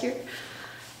gesture,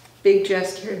 big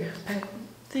gesture, but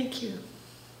thank you.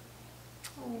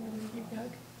 Oh, you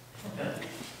hug.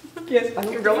 Yes,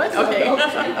 I'm rolling? Okay.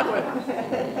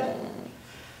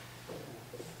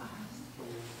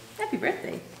 Happy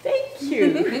birthday. Thank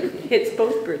you. It's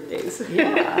both birthdays.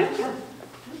 Yeah.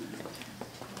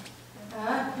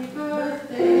 Happy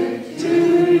birthday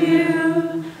To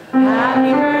you.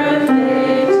 Happy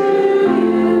birthday to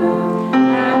you.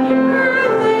 Happy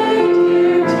birthday,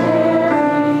 dear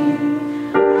Terry.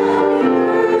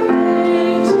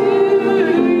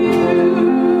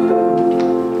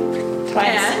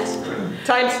 Happy birthday to you.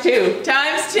 Times two.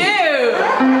 Times two.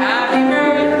 Happy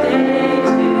birthday to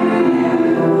you.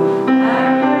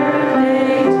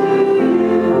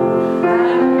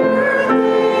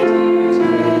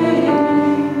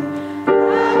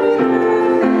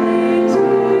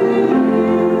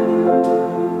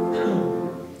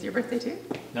 Birthday too?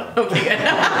 No. Okay, good.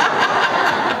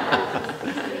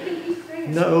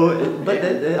 No, but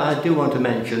I do want to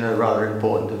mention a rather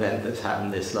important event that's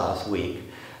happened this last week.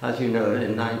 As you know,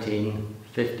 in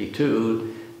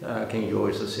 1952, King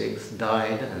George VI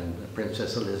died and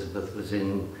Princess Elizabeth was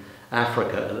in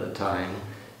Africa at the time.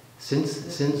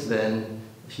 Since then,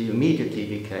 she immediately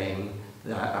became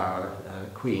our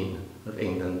Queen of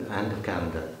England and of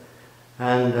Canada.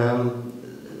 And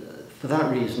for that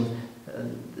reason,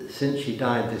 since she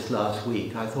died this last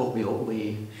week, I thought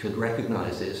we should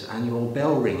recognise this, and your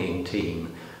bell ringing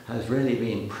team has really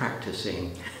been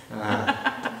practising.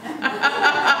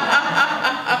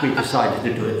 We decided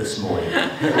to do it this morning.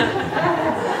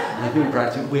 We've been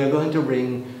practicing. We are going to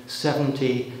ring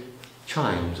 70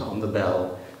 chimes on the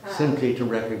bell, simply to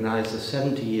recognise the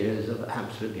 70 years of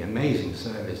absolutely amazing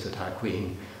service that our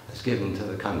Queen has given to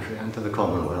the country and to the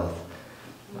Commonwealth.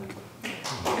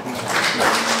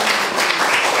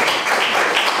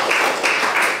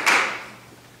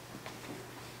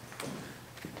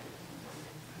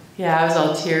 Yeah, I was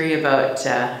all teary about,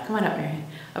 come on up, Marion,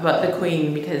 about the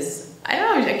Queen, because I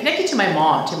don't know, I connected to my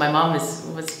mom too. My mom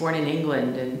was born in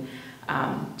England and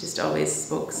just always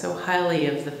spoke so highly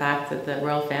of the fact that the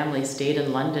royal family stayed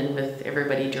in London with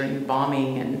everybody during the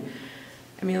bombing,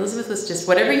 I mean, Elizabeth was just,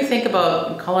 whatever you think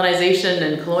about colonization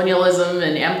and colonialism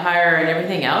and empire and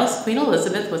everything else, Queen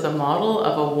Elizabeth was a model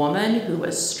of a woman who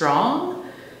was strong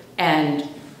and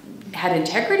had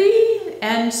integrity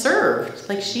and served.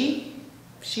 Like she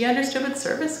understood what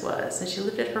service was, and she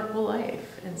lived it her whole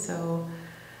life. And so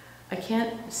I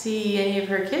can't see any of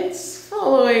her kids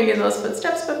following in those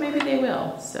footsteps, but maybe they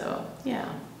will. So yeah,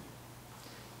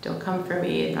 don't come for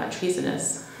me and not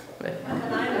treasonous.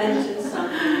 Can I mention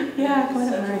something? Yeah, go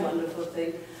ahead. Such a wonderful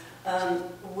thing.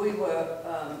 We were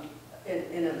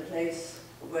in a place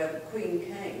where the Queen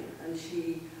came, and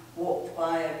she walked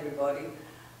by everybody,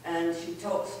 and she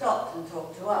stopped and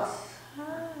talked to us.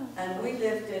 And we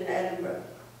lived in Edinburgh,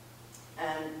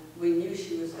 and we knew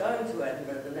she was going to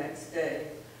Edinburgh the next day.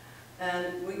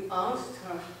 And we asked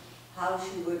her how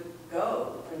she would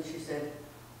go, and she said,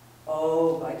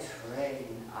 "Oh, by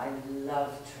train. I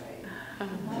love train."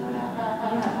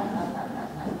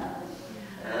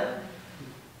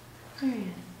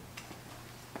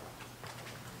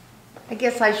 I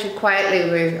guess I should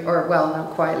quietly, or well,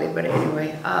 not quietly, but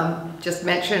anyway, just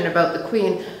mention about the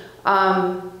Queen.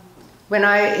 In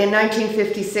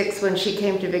 1956, when she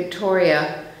came to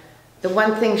Victoria, the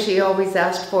one thing she always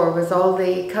asked for was all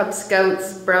the Cub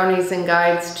Scouts, brownies, and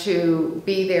guides to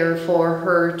be there for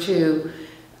her to,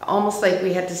 almost like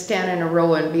we had to stand in a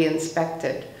row and be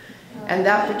inspected. And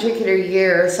that particular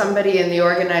year, somebody in the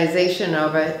organization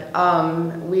of it,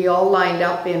 we all lined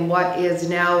up in what is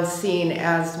now seen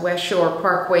as West Shore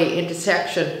Parkway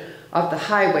intersection of the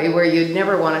highway, where you'd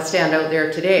never want to stand out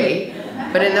there today.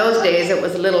 But in those days, it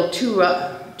was a little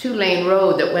two-lane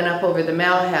road that went up over the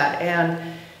Malahat. And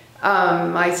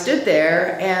I stood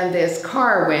there, and this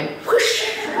car went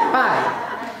whoosh by.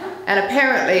 And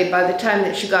apparently, by the time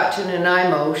that she got to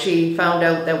Nanaimo, she found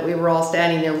out that we were all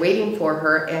standing there waiting for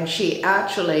her, and she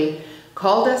actually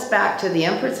called us back to the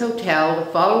Empress Hotel the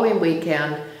following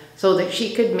weekend so that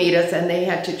she could meet us, and they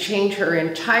had to change her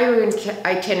entire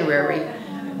itinerary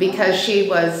because she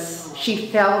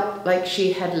felt like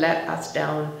she had let us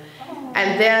down.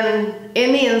 And then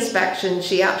in the inspection,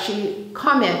 she actually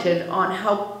commented on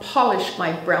how polished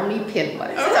my brownie pin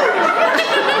was.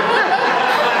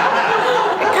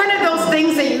 Kind of those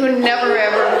things that you never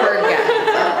ever forget.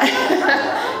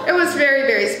 It was very,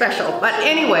 very special. But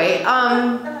anyway,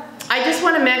 I just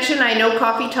want to mention, I know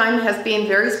coffee time has been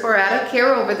very sporadic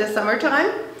here over the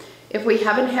summertime. If we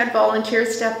haven't had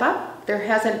volunteers step up, there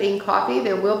hasn't been coffee.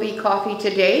 There will be coffee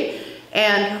today,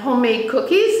 and homemade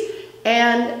cookies,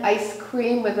 and ice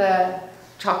cream with a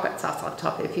chocolate sauce on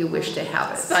top if you wish to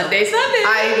have it. Sunday.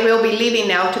 I will be leaving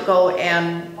now to go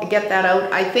and get that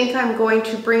out. I think I'm going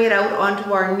to bring it out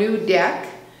onto our new deck.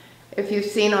 If you've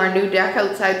seen our new deck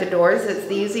outside the doors, it's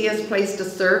the easiest place to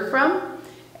serve from.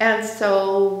 And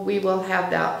so we will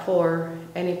have that for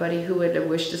anybody who would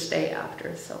wish to stay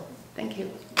after. So thank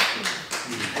you.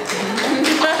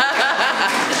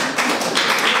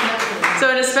 So,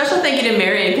 and a special thank you to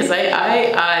Marion, because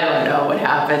I don't know what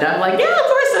happened. I'm like, yeah, of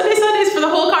course, Sundays for the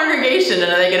whole congregation.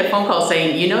 And then I get a phone call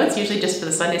saying, you know, it's usually just for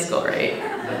the Sunday school, right?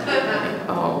 Like,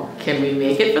 oh, can we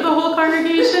make it for the whole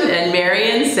congregation? And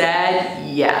Marion said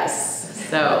yes.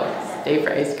 So, stay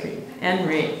for ice cream. And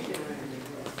Marie.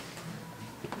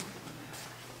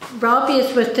 Robbie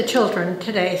is with the children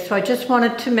today, so I just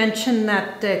wanted to mention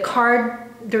that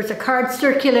there's a card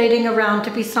circulating around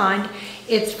to be signed.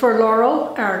 It's for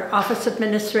Laurel, our office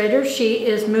administrator. She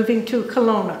is moving to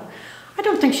Kelowna. I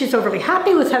don't think she's overly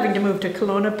happy with having to move to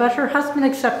Kelowna, but her husband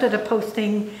accepted a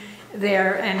posting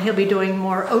there, and he'll be doing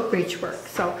more outreach work.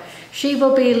 So she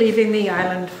will be leaving the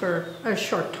island for a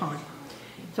short time.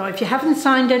 So if you haven't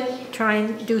signed it, try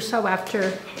and do so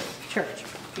after church.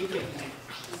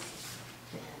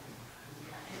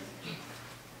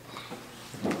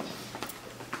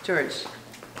 George,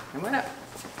 come on up.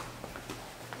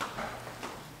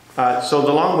 So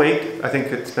the long wait, I think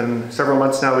it's been several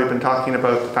months now, we've been talking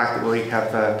about the fact that we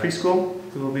have preschool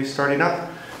we will be starting up.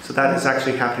 So that is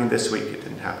actually happening this week. It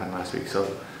didn't happen last week.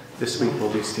 So this week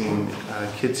we'll be seeing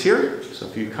kids here. So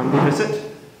if you come to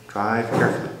visit, drive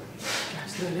carefully.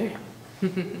 Absolutely.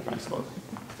 Drive slowly.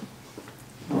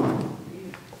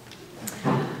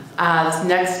 This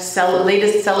next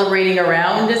latest Celebrating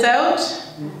Around is out.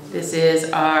 This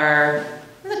is our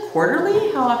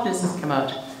quarterly? How often does this come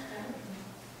out?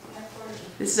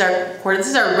 This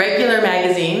is our regular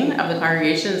magazine of the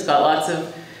congregation. It's got lots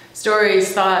of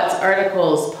stories, thoughts,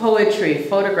 articles, poetry,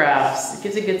 photographs. It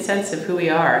gives a good sense of who we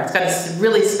are. It's got a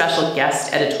really special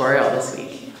guest editorial this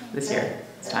year,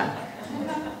 this time.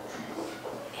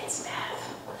 It's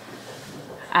Beth.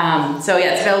 So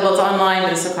yeah, it's available. It's online, but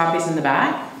there's some copies in the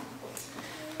back.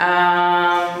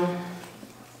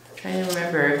 Trying to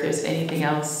remember if there's anything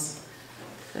else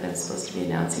that I'm supposed to be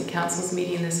announcing. Council's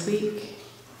meeting this week.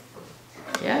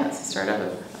 Yeah, it's the start of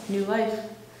a new life.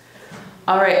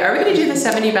 All right, are we going to do the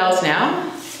 70 bells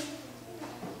now?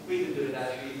 We can do it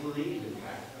as we believe, in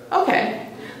fact. Okay.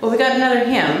 Well, we got another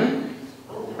hymn.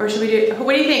 Or should we do,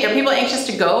 what do you think? Are people anxious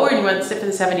to go, or do you want to sit for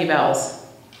the 70 bells?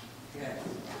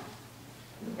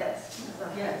 Yes.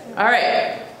 All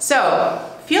right. So,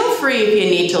 feel free if you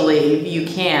need to leave. You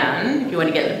can, if you want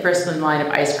to get the first in line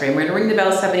of ice cream. We're going to ring the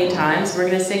bell 70 times. We're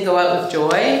going to sing Go Out With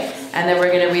Joy. And then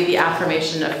we're going to read the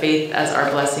affirmation of faith as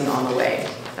our blessing on the way.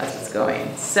 That's what's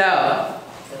going. So,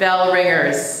 bell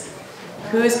ringers.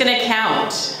 Who's going to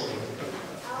count?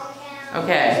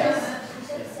 Okay.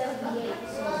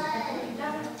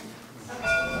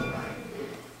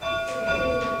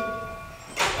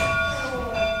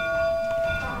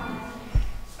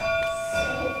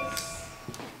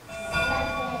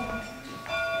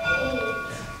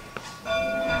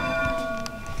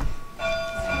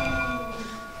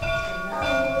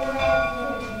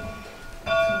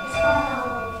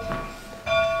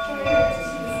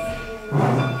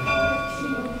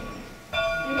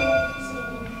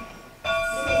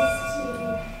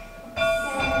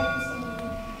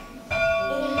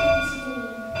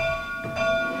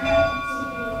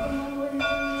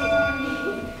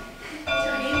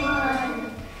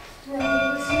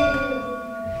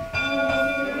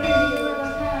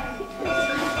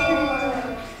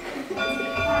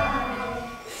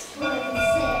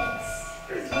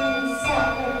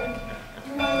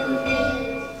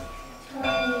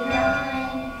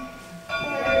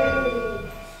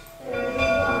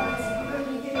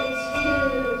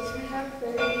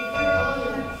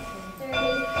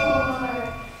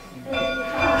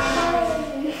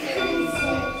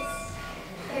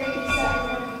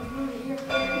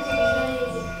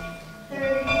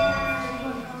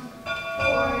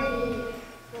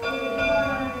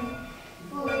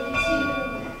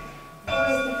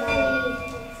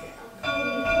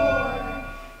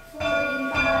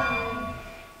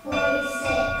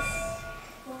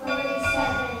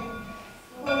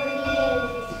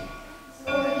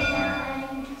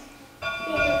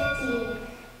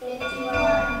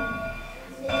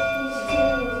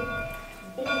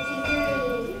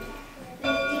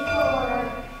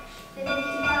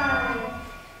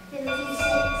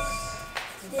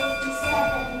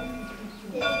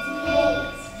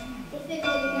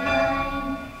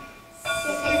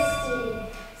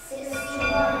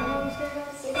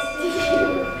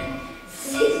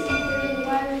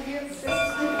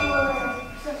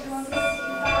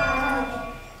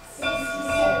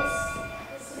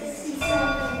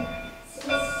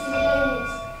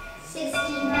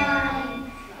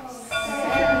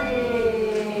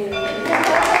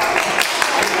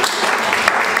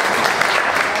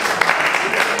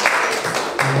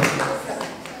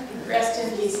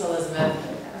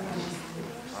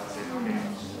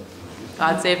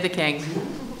 God save the king.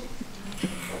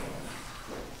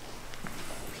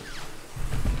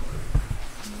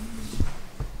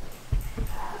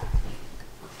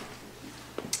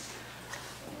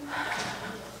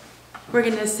 We're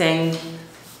going to sing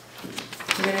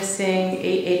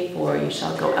 884, You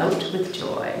Shall Go Out With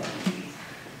Joy.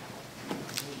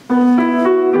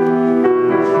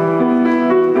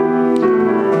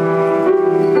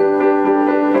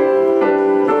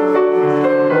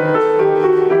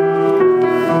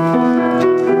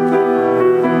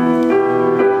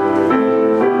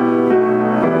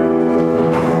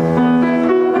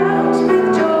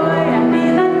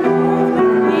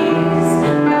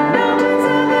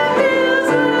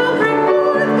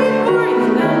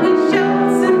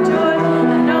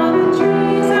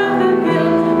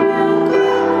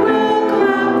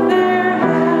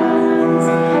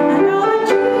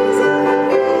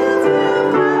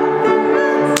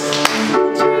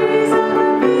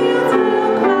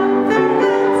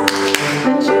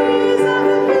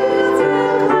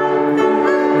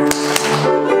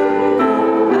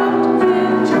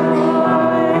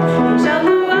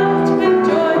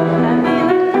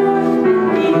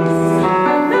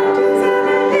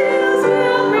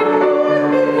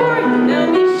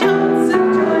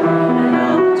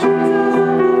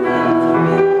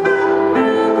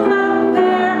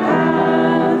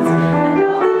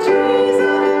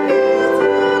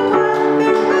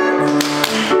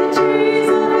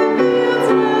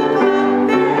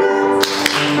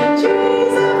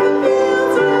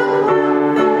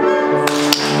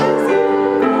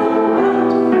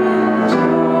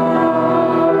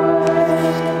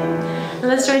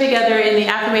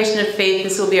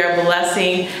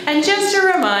 And just a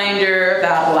reminder,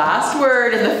 that last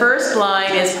word in the first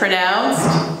line is pronounced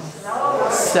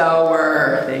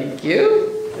Sower, thank you.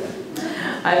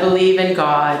 I believe in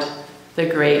God, the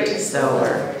great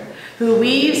sower, who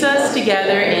weaves us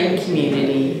together in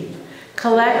community,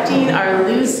 collecting our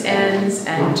loose ends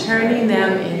and turning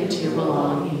them into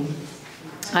belonging.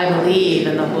 I believe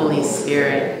in the Holy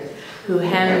Spirit, who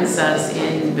hems us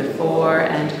in before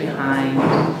and behind,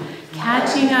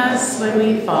 catching us when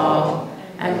we fall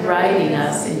and writing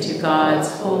us into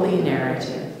God's holy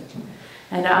narrative.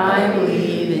 And I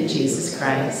believe in Jesus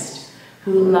Christ,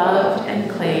 who loved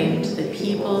and claimed the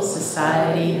people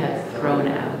society had thrown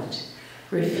out,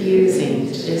 refusing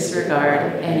to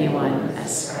disregard anyone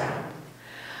as scrap.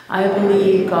 I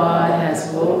believe God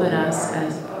has woven us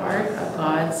as part of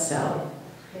God's self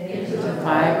into the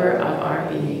fiber of our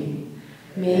being,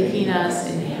 making us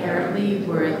inherently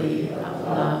worthy of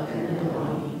love and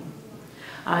belonging.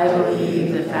 I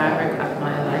believe the fabric of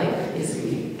my life is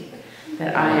weak,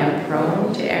 that I am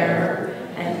prone to error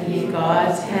and need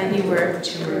God's handiwork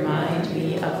to remind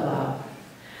me of love.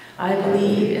 I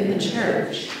believe in the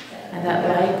church, and that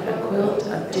like a quilt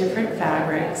of different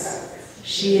fabrics,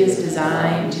 she is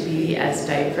designed to be as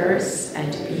diverse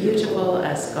and beautiful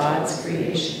as God's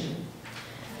creation.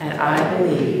 And I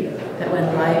believe that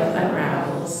when life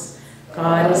unravels,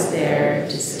 God is there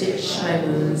to stitch my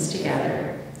wounds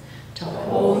together, to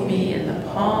hold me in the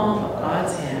palm of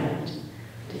God's hand,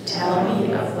 to tell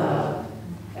me of love,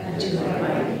 and to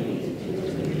invite me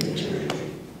into the journey.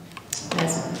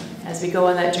 As we go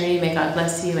on that journey, may God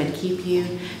bless you and keep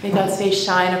you. May God's face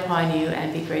shine upon you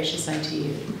and be gracious unto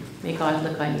you. May God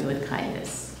look on you with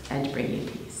kindness and bring you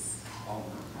peace.